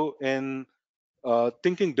helps you in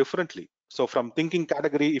thinking differently. So from thinking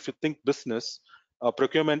category, if you think business,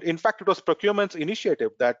 procurement, in fact, it was procurement's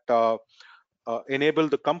initiative that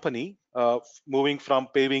enabled the company moving from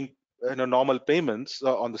paving normal payments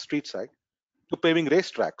on the street side to paving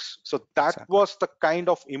racetracks. So that was the kind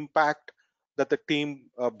of impact that the team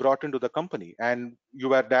brought into the company, and you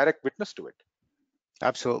were direct witness to it.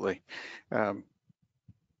 Absolutely.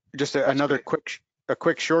 Just another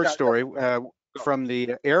quick short story from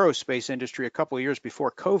the aerospace industry. A couple of years before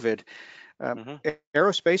COVID,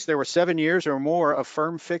 aerospace, there were 7 years or more of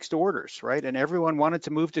firm fixed orders, right? And everyone wanted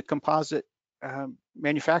to move to composite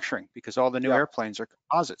manufacturing because all the new airplanes are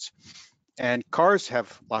composites, and cars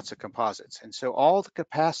have lots of composites. And so all the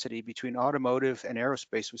capacity between automotive and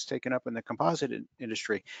aerospace was taken up in the composite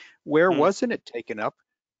industry. Where wasn't it taken up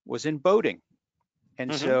was in boating.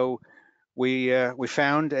 And so we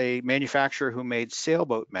found a manufacturer who made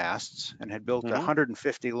sailboat masts and had built a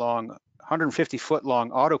 150 foot long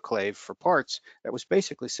autoclave for parts that was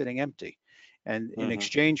basically sitting empty. And in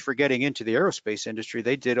exchange for getting into the aerospace industry,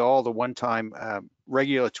 they did all the one-time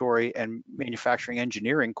regulatory and manufacturing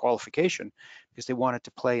engineering qualification because they wanted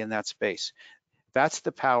to play in that space. That's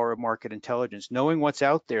the power of market intelligence, knowing what's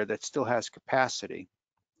out there that still has capacity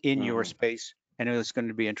in your space and is going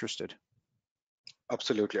to be interested.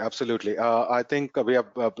 Absolutely, absolutely. I think we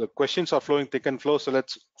have the questions are flowing thick and flow. So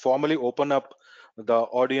let's formally open up the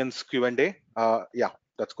audience Q&A. Yeah,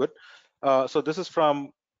 that's good. So this is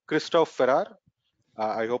from Christoph Ferrar.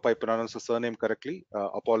 I hope I pronounced the surname correctly.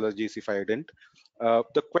 Apologies if I didn't.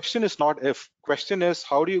 The question is not if, question is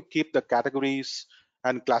how do you keep the categories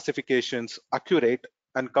and classifications accurate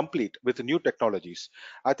and complete with new technologies?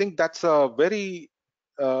 I think that's a very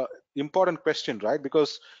important question, right?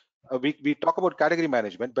 Because we talk about category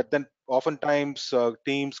management, but then oftentimes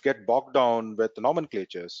teams get bogged down with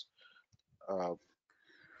nomenclatures.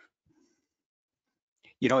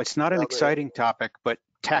 It's not an exciting topic, but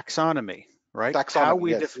taxonomy, right?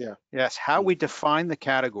 Taxonomy, how we define the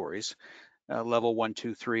categories, level 1,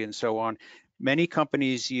 2, 3, and so on. Many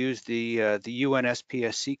companies use the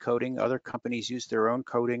UNSPSC coding. Other companies use their own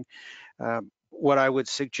coding. What I would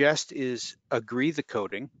suggest is agree the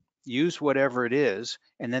coding, use whatever it is,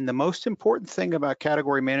 and then the most important thing about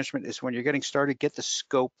category management is when you're getting started, get the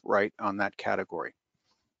scope right on that category.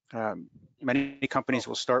 Many companies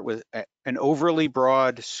will start with an overly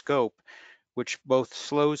broad scope, which both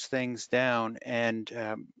slows things down and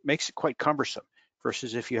makes it quite cumbersome,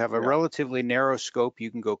 versus if you have a relatively narrow scope,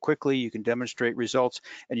 you can go quickly, you can demonstrate results,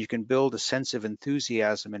 and you can build a sense of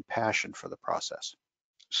enthusiasm and passion for the process.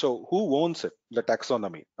 So who owns it, the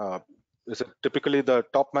taxonomy? Is it typically the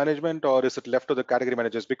top management, or is it left to the category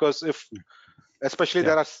managers? Because especially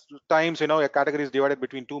there are times, a category is divided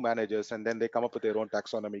between two managers and then they come up with their own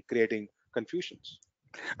taxonomy, creating confusions.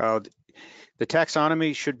 The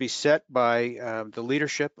taxonomy should be set by the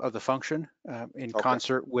leadership of the function in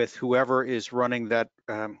concert with whoever is running that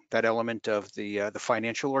element of the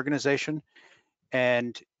financial organization.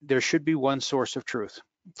 And there should be one source of truth.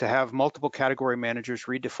 To have multiple category managers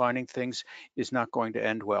redefining things is not going to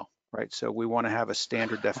end well, right? So we want to have a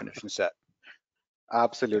standard definition set.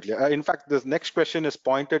 Absolutely. In fact, this next question is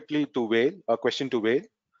pointedly to Whale, a question to Whale.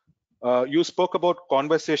 You spoke about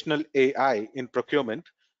conversational AI in procurement.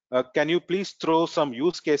 Can you please throw some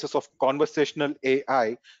use cases of conversational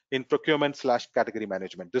AI in procurement/category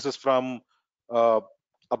management? This is from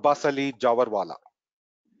Abbas Ali Jawarwala.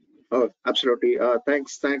 Oh, absolutely.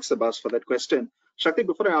 Thanks, Abbas, for that question. Shakti,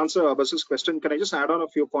 before I answer Abbas's question, can I just add on a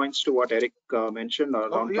few points to what Eric mentioned?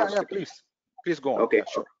 Please go on. Okay, yeah,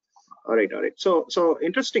 sure. All right. So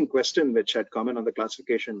interesting question which had come in on the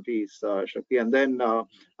classification piece, Shakti. And then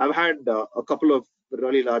I've had a couple of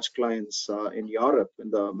really large clients in Europe in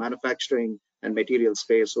the manufacturing and material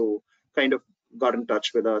space who kind of got in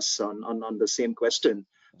touch with us on the same question.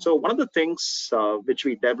 So one of the things which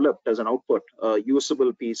we developed as an output, a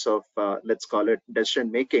usable piece of let's call it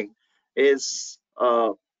decision making, is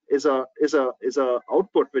a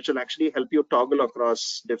output which will actually help you toggle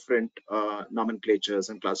across different nomenclatures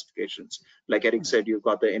and classifications. Like Eric said, you've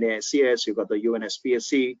got the NAICS, you've got the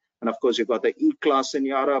UNSPSC, and of course you've got the E class in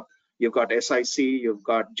Europe, you've got SIC, you've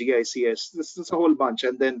got GICS. This is a whole bunch,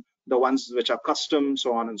 and then the ones which are custom,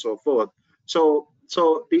 so on and so forth. So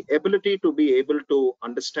the ability to be able to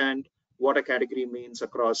understand what a category means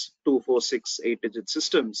across 2, 4, 6, 8-digit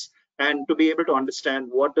systems, and to be able to understand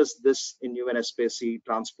what does this in UNSPSC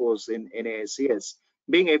transpose in NAICS,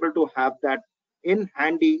 being able to have that in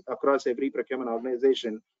handy across every procurement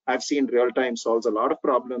organization, I've seen real time solves a lot of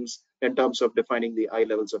problems in terms of defining the eye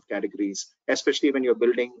levels of categories, especially when you're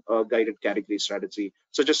building a guided category strategy.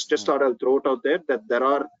 So just thought I'll throw it out there that there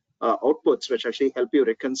are outputs which actually help you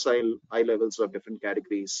reconcile eye levels of different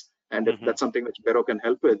categories. And if that's something which Bero can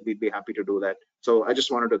help with, we'd be happy to do that. So I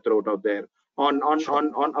just wanted to throw it out there. On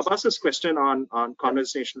Abbas's question on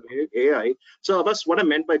conversational AI. So Abbas, what I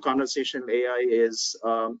meant by conversational AI is,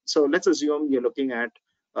 so let's assume you're looking at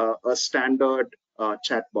a standard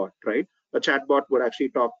chatbot, right? A chatbot would actually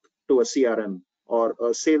talk to a CRM or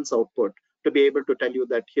a sales output to be able to tell you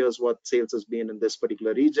that here's what sales has been in this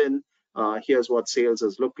particular region, here's what sales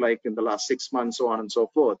has looked like in the last 6 months, so on and so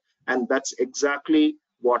forth. And that's exactly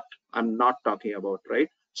what I'm not talking about, right?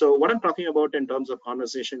 So what I'm talking about in terms of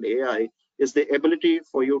conversational AI is the ability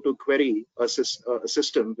for you to query a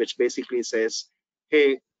system which basically says,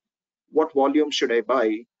 hey, what volume should I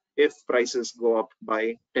buy if prices go up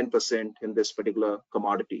by 10% in this particular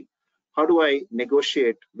commodity? How do I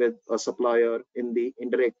negotiate with a supplier in the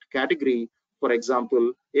indirect category, for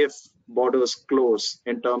example, if borders close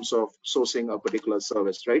in terms of sourcing a particular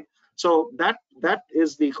service, right? So that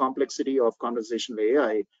is the complexity of conversational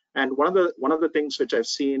AI. And one of the things which I've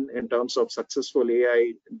seen in terms of successful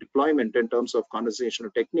AI deployment in terms of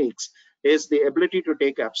conversational techniques is the ability to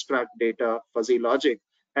take abstract data, fuzzy logic,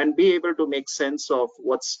 and be able to make sense of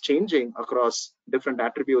what's changing across different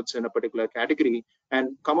attributes in a particular category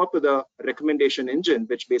and come up with a recommendation engine,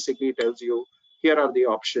 which basically tells you, here are the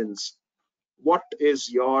options. What is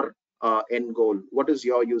your end goal? What is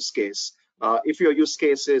your use case? If your use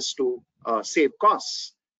case is to save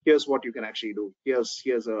costs, here's what you can actually do. Here's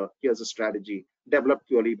a strategy developed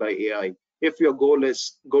purely by AI. If your goal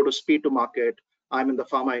is go to speed to market, I'm in the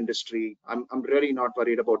pharma industry, I'm really not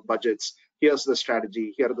worried about budgets. Here's the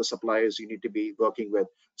strategy. Here are the suppliers you need to be working with.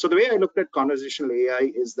 So the way I looked at conversational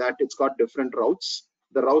AI is that it's got different routes.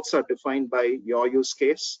 The routes are defined by your use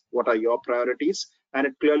case. What are your priorities? And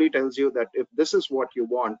it clearly tells you that if this is what you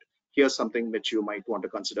want, here's something which you might want to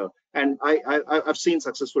consider. And I've seen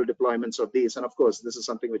successful deployments of these. And of course, this is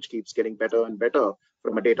something which keeps getting better and better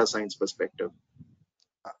from a data science perspective.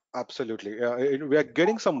 Absolutely. We are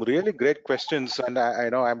getting some really great questions, and I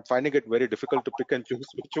know I'm finding it very difficult to pick and choose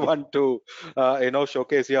which one to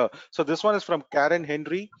showcase here. So this one is from Karen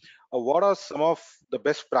Henry. What are some of the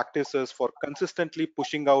best practices for consistently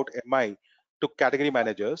pushing out MI to category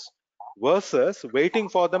managers versus waiting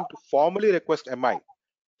for them to formally request MI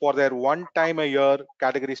for their one time a year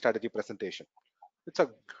category strategy presentation? It's a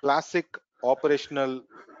classic operational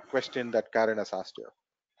question that Karen has asked here.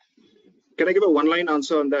 Can I give a one-line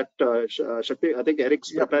answer on that, Shakti? I think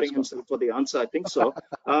Eric's preparing himself for the answer. I think so.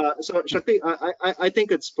 So Shakti, I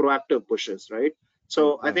think it's proactive pushes, right?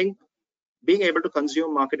 So I think being able to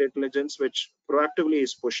consume market intelligence, which proactively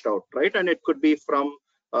is pushed out, right? And it could be from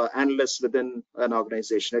analysts within an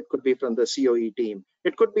organization. It could be from the COE team.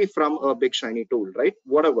 It could be from a big shiny tool, right?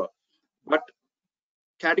 Whatever. But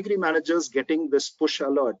category managers getting this push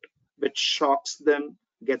alert, which shocks them,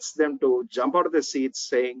 gets them to jump out of their seats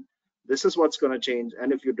saying, this is what's going to change.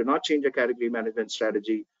 And if you do not change your category management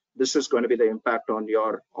strategy, this is going to be the impact on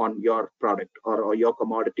your product or your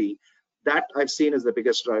commodity. That I've seen as the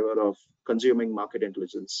biggest driver of consuming market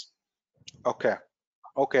intelligence.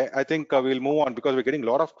 Okay, I think we'll move on because we're getting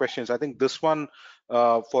a lot of questions. I think this one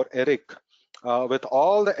for Eric, with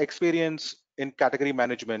all the experience in category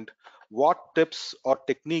management, what tips or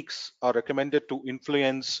techniques are recommended to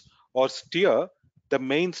influence or steer the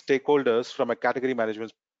main stakeholders from a category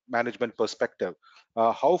management perspective?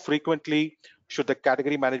 How frequently should the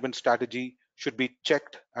category management strategy should be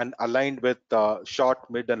checked and aligned with short,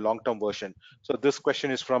 mid, and long-term version? So this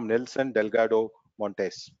question is from Nelson Delgado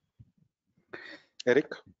Montes.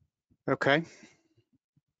 Eric? Okay,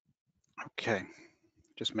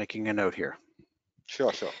 just making a note here.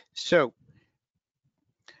 Sure. So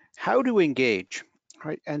how to engage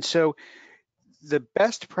right? And so the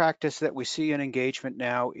best practice that we see in engagement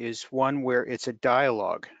now is one where it's a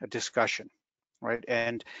dialogue, a discussion, right?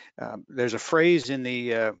 And there's a phrase in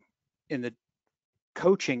the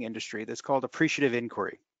coaching industry that's called appreciative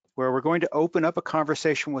inquiry, where we're going to open up a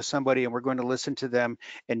conversation with somebody and we're going to listen to them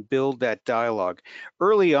and build that dialogue.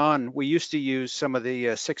 Early on, we used to use some of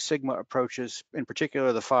the Six Sigma approaches, in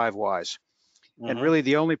particular the 5 whys. And really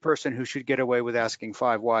the only person who should get away with asking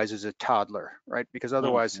 5 whys is a toddler, right? Because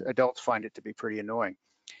otherwise adults find it to be pretty annoying.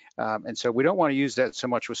 And so we don't want to use that so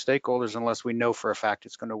much with stakeholders unless we know for a fact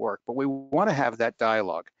it's going to work. But we want to have that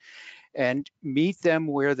dialogue and meet them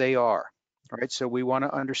where they are. Right, so we want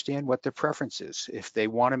to understand what their preference is. If they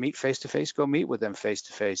want to meet face-to-face, go meet with them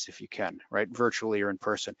face-to-face if you can, right, virtually or in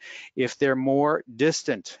person. If they're more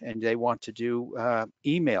distant and they want to do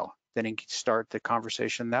email, then you can start the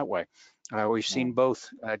conversation that way. We've seen both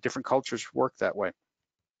different cultures work that way.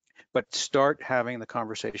 But start having the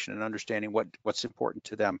conversation and understanding what's important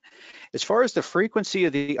to them. As far as the frequency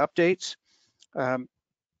of the updates,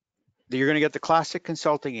 you're going to get the classic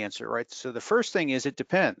consulting answer, right? So the first thing is it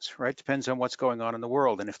depends, right? Depends on what's going on in the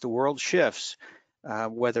world. And if the world shifts,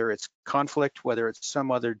 whether it's conflict, whether it's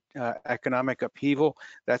some other economic upheaval,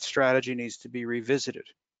 that strategy needs to be revisited.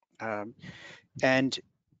 And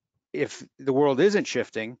if the world isn't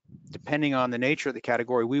shifting, depending on the nature of the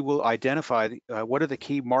category, we will identify what are the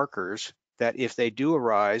key markers that if they do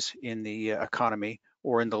arise in the economy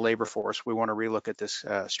or in the labor force, we want to relook at this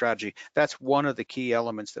strategy. That's one of the key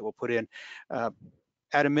elements that we'll put in.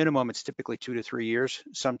 At a minimum, it's typically 2 to 3 years.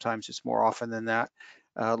 Sometimes it's more often than that.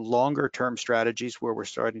 Longer term strategies where we're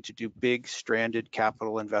starting to do big stranded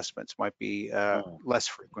capital investments might be less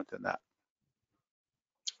frequent than that.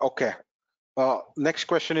 Okay. Next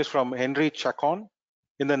question is from Henry Chacon.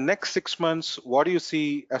 In the next 6 months, what do you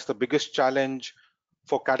see as the biggest challenge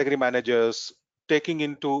for category managers taking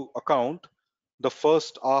into account the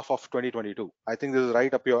first half of 2022? I think this is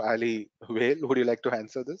right up your alley, Vail. Would you like to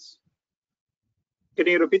answer this? Can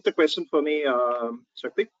you repeat the question for me,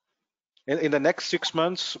 Shakti? In the next 6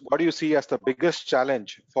 months, what do you see as the biggest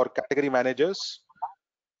challenge for category managers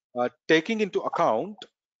taking into account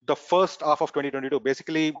the first half of 2022?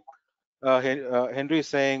 Basically, Henry is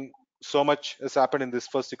saying so much has happened in this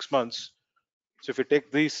first 6 months. So if you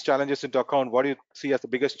take these challenges into account, what do you see as the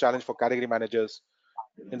biggest challenge for category managers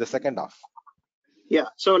in the second half? Yeah,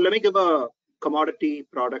 so let me give a commodity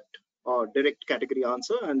product or direct category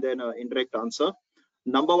answer and then an indirect answer.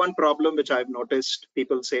 Number one problem which I've noticed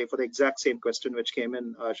people say for the exact same question which came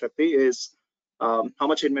in, Shakti, is how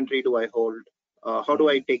much inventory do I hold? How do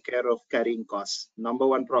I take care of carrying costs? Number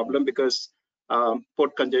one problem, because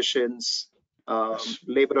port congestions,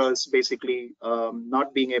 laborers basically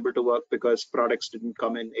not being able to work because products didn't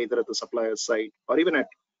come in either at the supplier's site or even at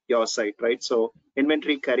your site, right? So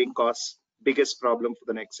inventory carrying costs, biggest problem for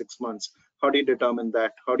the next 6 months. How do you determine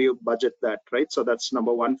that? How do you budget that, right? So that's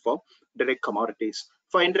number one for direct commodities.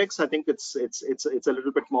 For indirects, I think it's a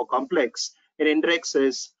little bit more complex. In indirects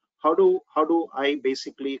is how do I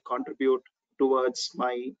basically contribute towards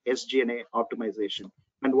my SG&A optimization?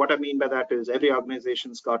 And what I mean by that is every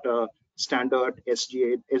organization's got a standard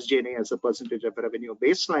SG&A as a percentage of revenue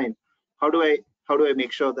baseline. How do I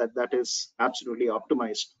make sure that that is absolutely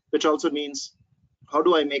optimized? Which also means how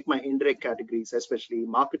do I make my indirect categories, especially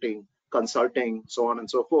marketing, consulting, so on and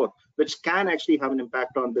so forth, which can actually have an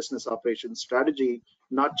impact on business operations strategy,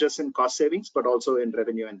 not just in cost savings, but also in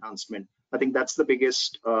revenue enhancement. I think that's the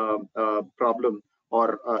biggest problem,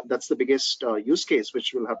 or that's the biggest use case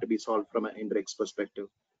which will have to be solved from an indirect perspective.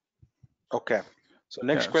 Okay. So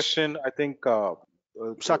next question, I think.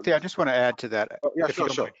 Sakti, I just want to add to that. Yeah,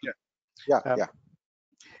 sure. Yeah.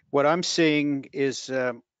 What I'm seeing is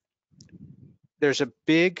there's a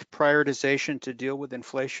big prioritization to deal with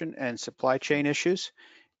inflation and supply chain issues.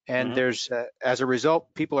 And there's, as a result,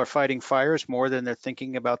 people are fighting fires more than they're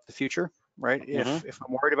thinking about the future, right? If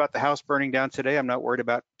I'm worried about the house burning down today, I'm not worried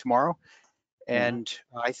about tomorrow. And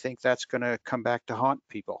I think that's going to come back to haunt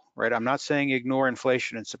people, right? I'm not saying ignore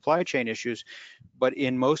inflation and supply chain issues, but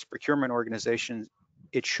in most procurement organizations,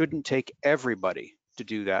 it shouldn't take everybody to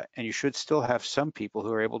do that. And you should still have some people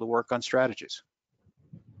who are able to work on strategies.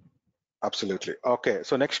 Absolutely. Okay,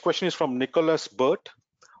 so next question is from Nicholas Burt.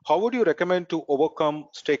 How would you recommend to overcome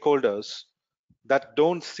stakeholders that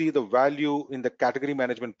don't see the value in the category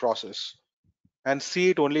management process and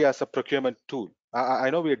see it only as a procurement tool? I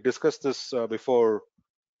know we had discussed this before,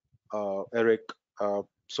 Eric.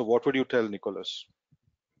 So what would you tell Nicholas?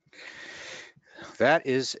 That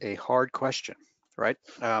is a hard question, right?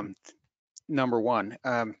 Number one,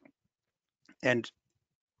 and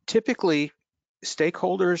typically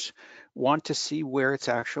stakeholders want to see where it's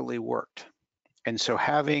actually worked. And so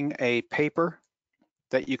having a paper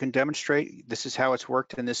that you can demonstrate, this is how it's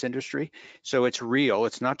worked in this industry. So it's real.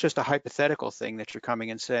 It's not just a hypothetical thing that you're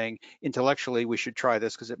coming and saying, intellectually, we should try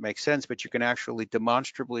this because it makes sense, but you can actually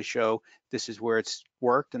demonstrably show this is where it's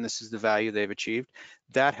worked and this is the value they've achieved.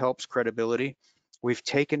 That helps credibility. We've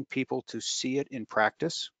taken people to see it in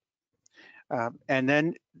practice. And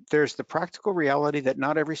then there's the practical reality that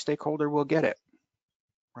not every stakeholder will get it,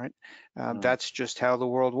 right? That's just how the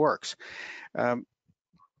world works.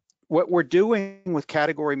 What we're doing with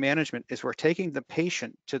category management is we're taking the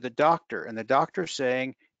patient to the doctor and the doctor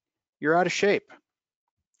saying, you're out of shape,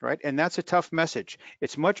 right? And that's a tough message.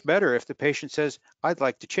 It's much better if the patient says, I'd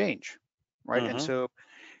like to change, right? And so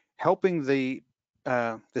helping the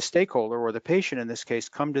stakeholder, or the patient in this case,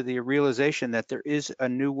 come to the realization that there is a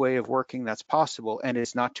new way of working that's possible and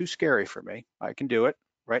it's not too scary for me. I can do it,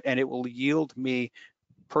 right? And it will yield me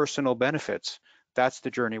personal benefits. That's the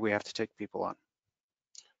journey we have to take people on.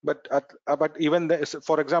 But even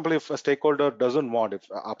for example, if a stakeholder doesn't want, if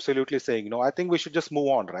absolutely saying, I think we should just move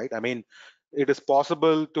on, right? I mean, it is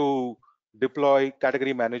possible to deploy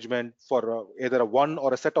category management for either a one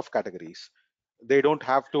or a set of categories. They don't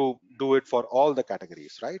have to do it for all the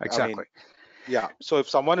categories, right? Exactly. I mean, yeah. So if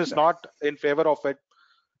someone is not in favor of it,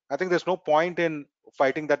 I think there's no point in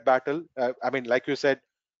fighting that battle. I mean, like you said,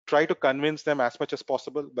 try to convince them as much as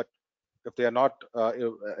possible. But if they are not,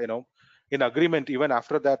 in agreement, even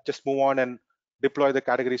after that, just move on and deploy the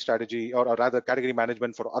category strategy, or rather category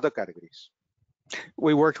management for other categories.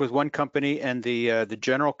 We worked with one company and the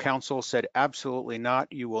general counsel said, absolutely not.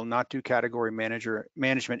 You will not do category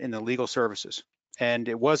management in the legal services. And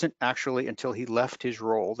it wasn't actually until he left his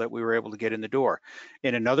role that we were able to get in the door.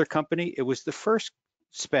 In another company, it was the first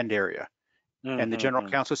spend area. And the general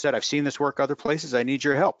counsel said, I've seen this work other places. I need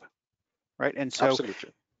your help. Right. And so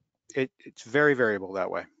absolutely, it's very variable that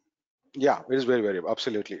way. Yeah, it is very variable.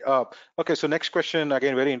 Absolutely. Okay, so next question,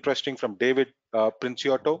 again, very interesting, from David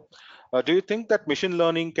Princiotto. Do you think that machine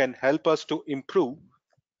learning can help us to improve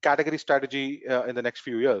category strategy in the next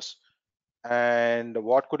few years? And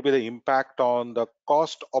what could be the impact on the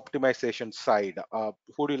cost optimization side?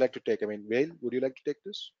 Who do you like to take? I mean, Vail, would you like to take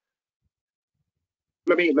this?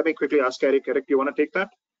 Let me quickly ask Eric. Eric, do you want to take that?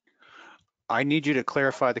 I need you to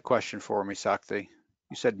clarify the question for me, Sakti.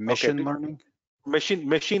 You said machine learning? Machine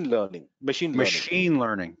learning.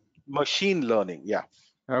 Machine learning, yeah.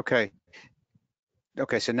 Okay.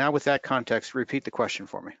 Okay, so now with that context, repeat the question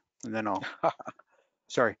for me, and then I'll.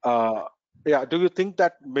 Sorry. Yeah, do you think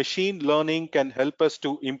that machine learning can help us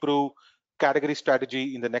to improve category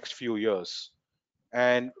strategy in the next few years?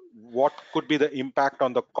 And what could be the impact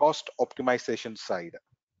on the cost optimization side?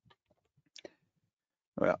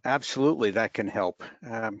 Well, absolutely, that can help.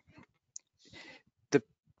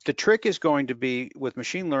 The trick is going to be with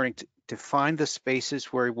machine learning to find the spaces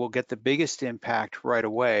where we'll get the biggest impact right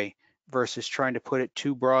away versus trying to put it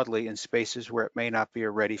too broadly in spaces where it may not be a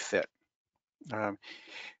ready fit.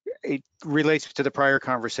 It relates to the prior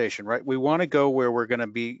conversation, right? We want to go where we're going to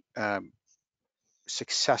be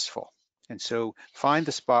successful. And so find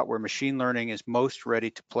the spot where machine learning is most ready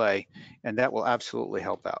to play, and that will absolutely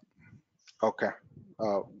help out. Okay.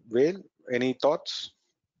 Vail, any thoughts?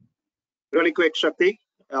 Really quick, Shakti.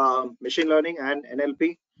 Machine learning and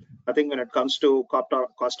NLP, I think when it comes to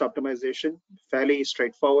cost optimization, fairly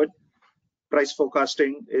straightforward. Price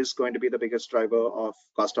forecasting is going to be the biggest driver of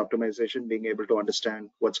cost optimization, being able to understand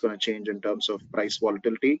what's going to change in terms of price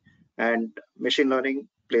volatility. And machine learning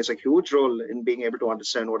plays a huge role in being able to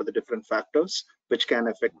understand what are the different factors which can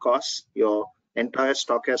affect costs. Your entire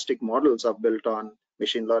stochastic models are built on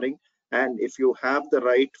machine learning. And if you have the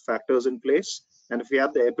right factors in place, and if you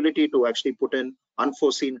have the ability to actually put in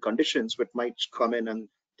unforeseen conditions which might come in and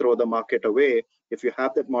throw the market away, if you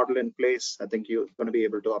have that model in place, I think you're going to be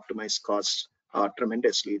able to optimize costs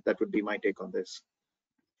tremendously. That would be my take on this.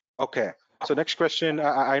 Okay. So next question.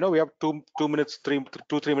 I know we have 3 minutes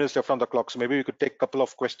left on the clock, so maybe we could take a couple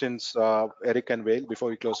of questions, Eric and Vail, before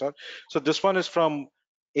we close out. So this one is from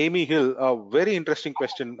Amy Hill. A very interesting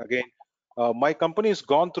question again. My company has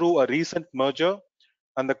gone through a recent merger,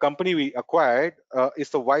 and the company we acquired is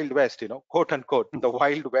the Wild West, quote unquote, the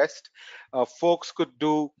Wild West. Folks could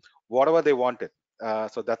do whatever they wanted.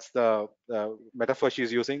 So that's the metaphor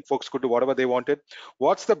she's using. Folks could do whatever they wanted.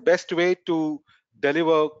 What's the best way to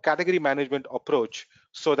deliver category management approach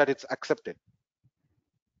so that it's accepted?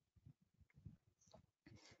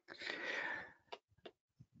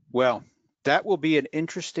 Well, that will be an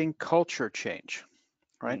interesting culture change,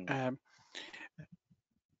 right?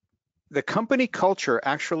 the company culture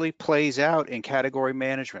actually plays out in category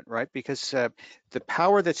management, right? Because the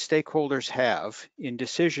power that stakeholders have in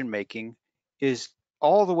decision making is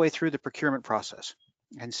all the way through the procurement process.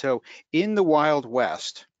 And so in the Wild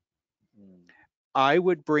West, I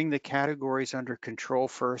would bring the categories under control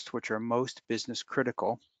first, which are most business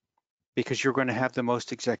critical, because you're going to have the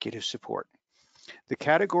most executive support. The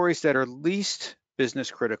categories that are least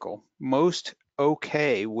business critical, most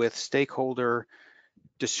okay with stakeholder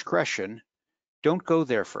discretion, don't go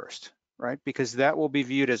there first, right? Because that will be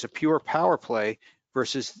viewed as a pure power play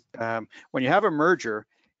versus when you have a merger,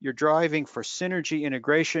 you're driving for synergy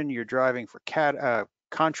integration, you're driving for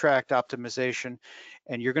contract optimization,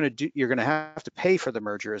 and you're going to have to pay for the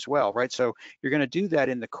merger as well, right? So you're going to do that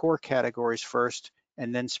in the core categories first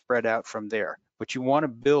and then spread out from there. But you want to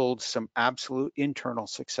build some absolute internal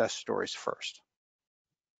success stories first.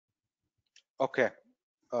 Okay.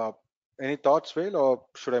 Any thoughts, Vale, or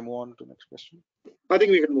should I move on to the next question? I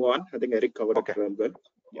think we can move on. I think Eric covered Okay. it real good.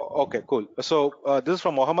 Yeah. Okay, cool. So this is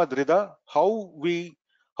from Mohammad Rida.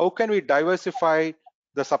 How can we diversify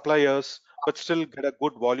the suppliers but still get a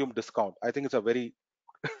good volume discount? I think it's a very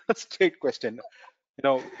straight question. You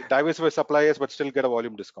know, diversify suppliers but still get a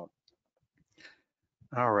volume discount.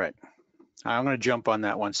 All right. I'm going to jump on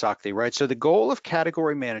that one, Sakti, right? So the goal of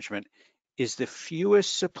category management is the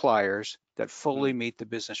fewest suppliers that fully meet the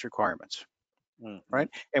business requirements, right?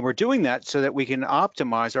 And we're doing that so that we can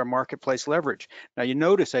optimize our marketplace leverage. Now, you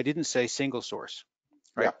notice I didn't say single source,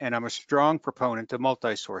 right? Yeah. And I'm a strong proponent of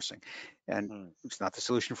multi-sourcing. And it's not the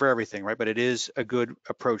solution for everything, right? But it is a good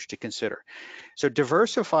approach to consider. So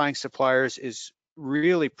diversifying suppliers is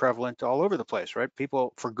really prevalent all over the place, right?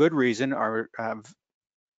 People, for good reason, are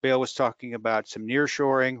Bale was talking about some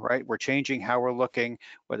nearshoring, right? We're changing how we're looking,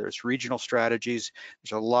 whether it's regional strategies.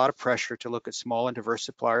 There's a lot of pressure to look at small and diverse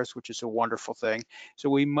suppliers, which is a wonderful thing. So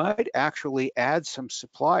we might actually add some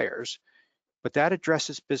suppliers, but that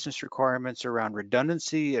addresses business requirements around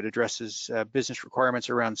redundancy. It addresses business requirements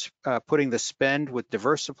around putting the spend with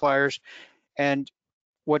diverse suppliers. And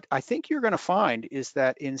what I think you're going to find is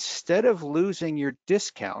that instead of losing your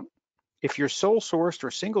discount, if you're sole sourced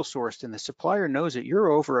or single sourced and the supplier knows it,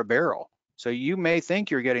 you're over a barrel. So you may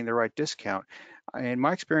think you're getting the right discount. In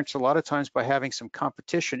my experience, a lot of times by having some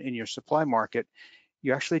competition in your supply market,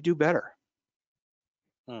 you actually do better.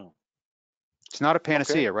 It's not a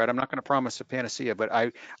panacea, right? I'm not going to promise a panacea, but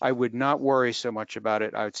I would not worry so much about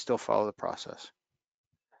it. I would still follow the process.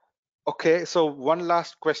 Okay, so one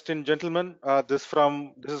last question, gentlemen. This is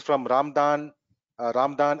from Ramdan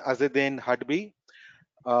Azedin Hadbi.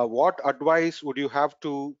 What advice would you have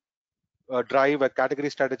to drive a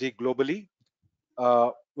category strategy globally?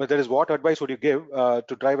 That is, what advice would you give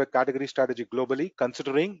to drive a category strategy globally,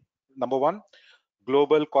 considering number one,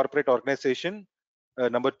 global corporate organization,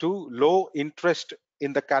 number two, low interest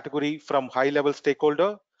in the category from high-level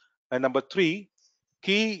stakeholder, and number three,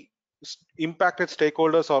 key impacted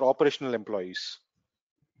stakeholders or operational employees?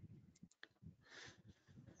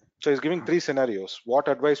 So he's giving three scenarios. What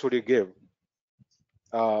advice would you give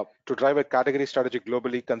to drive a category strategy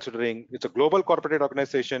globally, considering it's a global corporate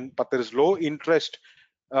organization, but there is low interest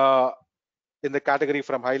in the category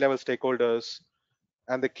from high-level stakeholders,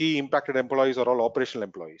 and the key impacted employees are all operational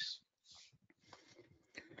employees?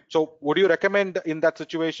 So would you recommend in that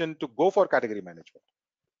situation to go for category management?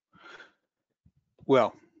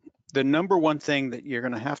 Well, the number one thing that you're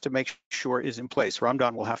going to have to make sure is in place,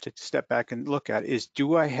 Ramdan will have to step back and look at, is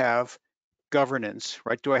do I have governance,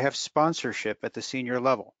 right? Do I have sponsorship at the senior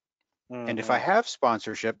level? And if I have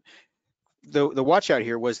sponsorship, the watch out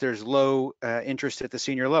here was there's low interest at the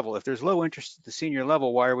senior level. If there's low interest at the senior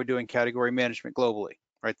level, why are we doing category management globally,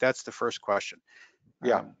 right? That's the first question.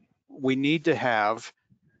 Yeah. We need to have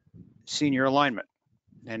senior alignment.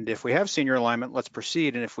 And if we have senior alignment, let's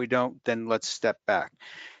proceed. And if we don't, then let's step back.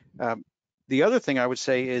 The other thing I would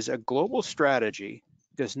say is a global strategy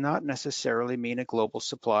does not necessarily mean a global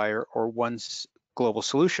supplier or one global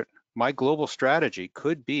solution. My global strategy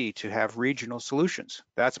could be to have regional solutions.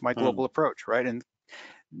 That's my global approach, right? And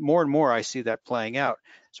more I see that playing out.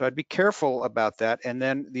 So I'd be careful about that. And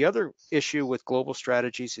then the other issue with global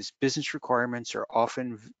strategies is business requirements are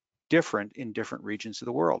often different in different regions of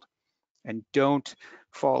the world. And don't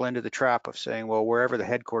fall into the trap of saying, well, wherever the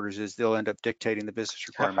headquarters is, they'll end up dictating the business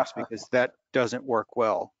requirements, because that doesn't work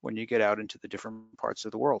well when you get out into the different parts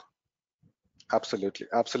of the world. Absolutely,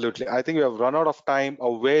 absolutely. I think we have run out of time.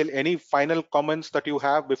 Vale, any final comments that you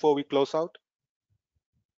have before we close out?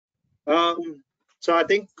 So I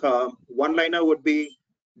think one-liner would be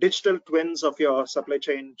digital twins of your supply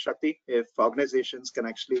chain, Shakti. If organizations can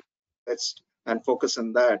actually invest and focus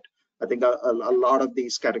on that, I think a lot of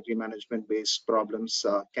these category management based problems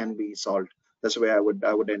can be solved. That's the way I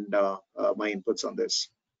would end my inputs on this.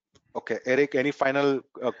 Okay, Eric, any final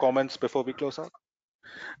comments before we close out?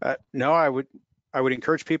 No, I would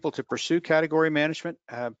encourage people to pursue category management,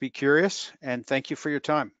 be curious, and thank you for your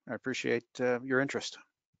time. I appreciate your interest.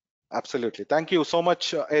 Absolutely. Thank you so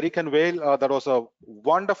much, Eric and Vale. That was a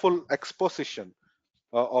wonderful exposition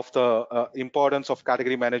of the importance of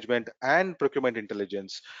category management and procurement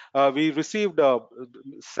intelligence. We received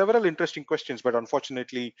several interesting questions, but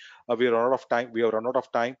unfortunately, we are run out of time. We have run out of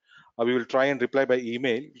time. We will try and reply by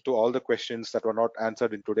email to all the questions that were not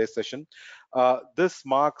answered in today's session. This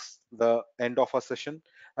marks the end of our session.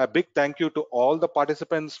 A big thank you to all the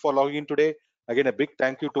participants for logging in today. Again, a big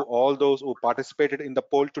thank you to all those who participated in the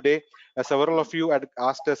poll today. Several of you had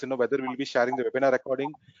asked us, whether we'll be sharing the webinar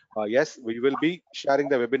recording. Yes, we will be sharing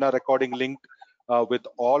the webinar recording link with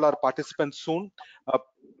all our participants soon.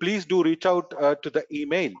 Please do reach out to the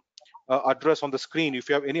email address on the screen if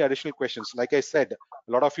you have any additional questions. Like I said,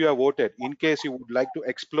 a lot of you have voted. In case you would like to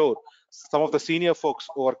explore some of the senior folks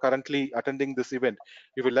who are currently attending this event,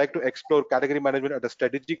 if you'd like to explore category management at a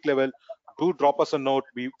strategic level, do drop us a note.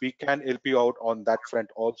 We can help you out on that front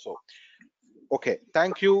also. Okay,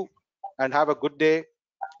 thank you and have a good day.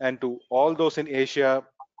 And to all those in Asia,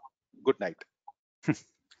 good night.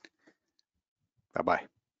 Bye-bye.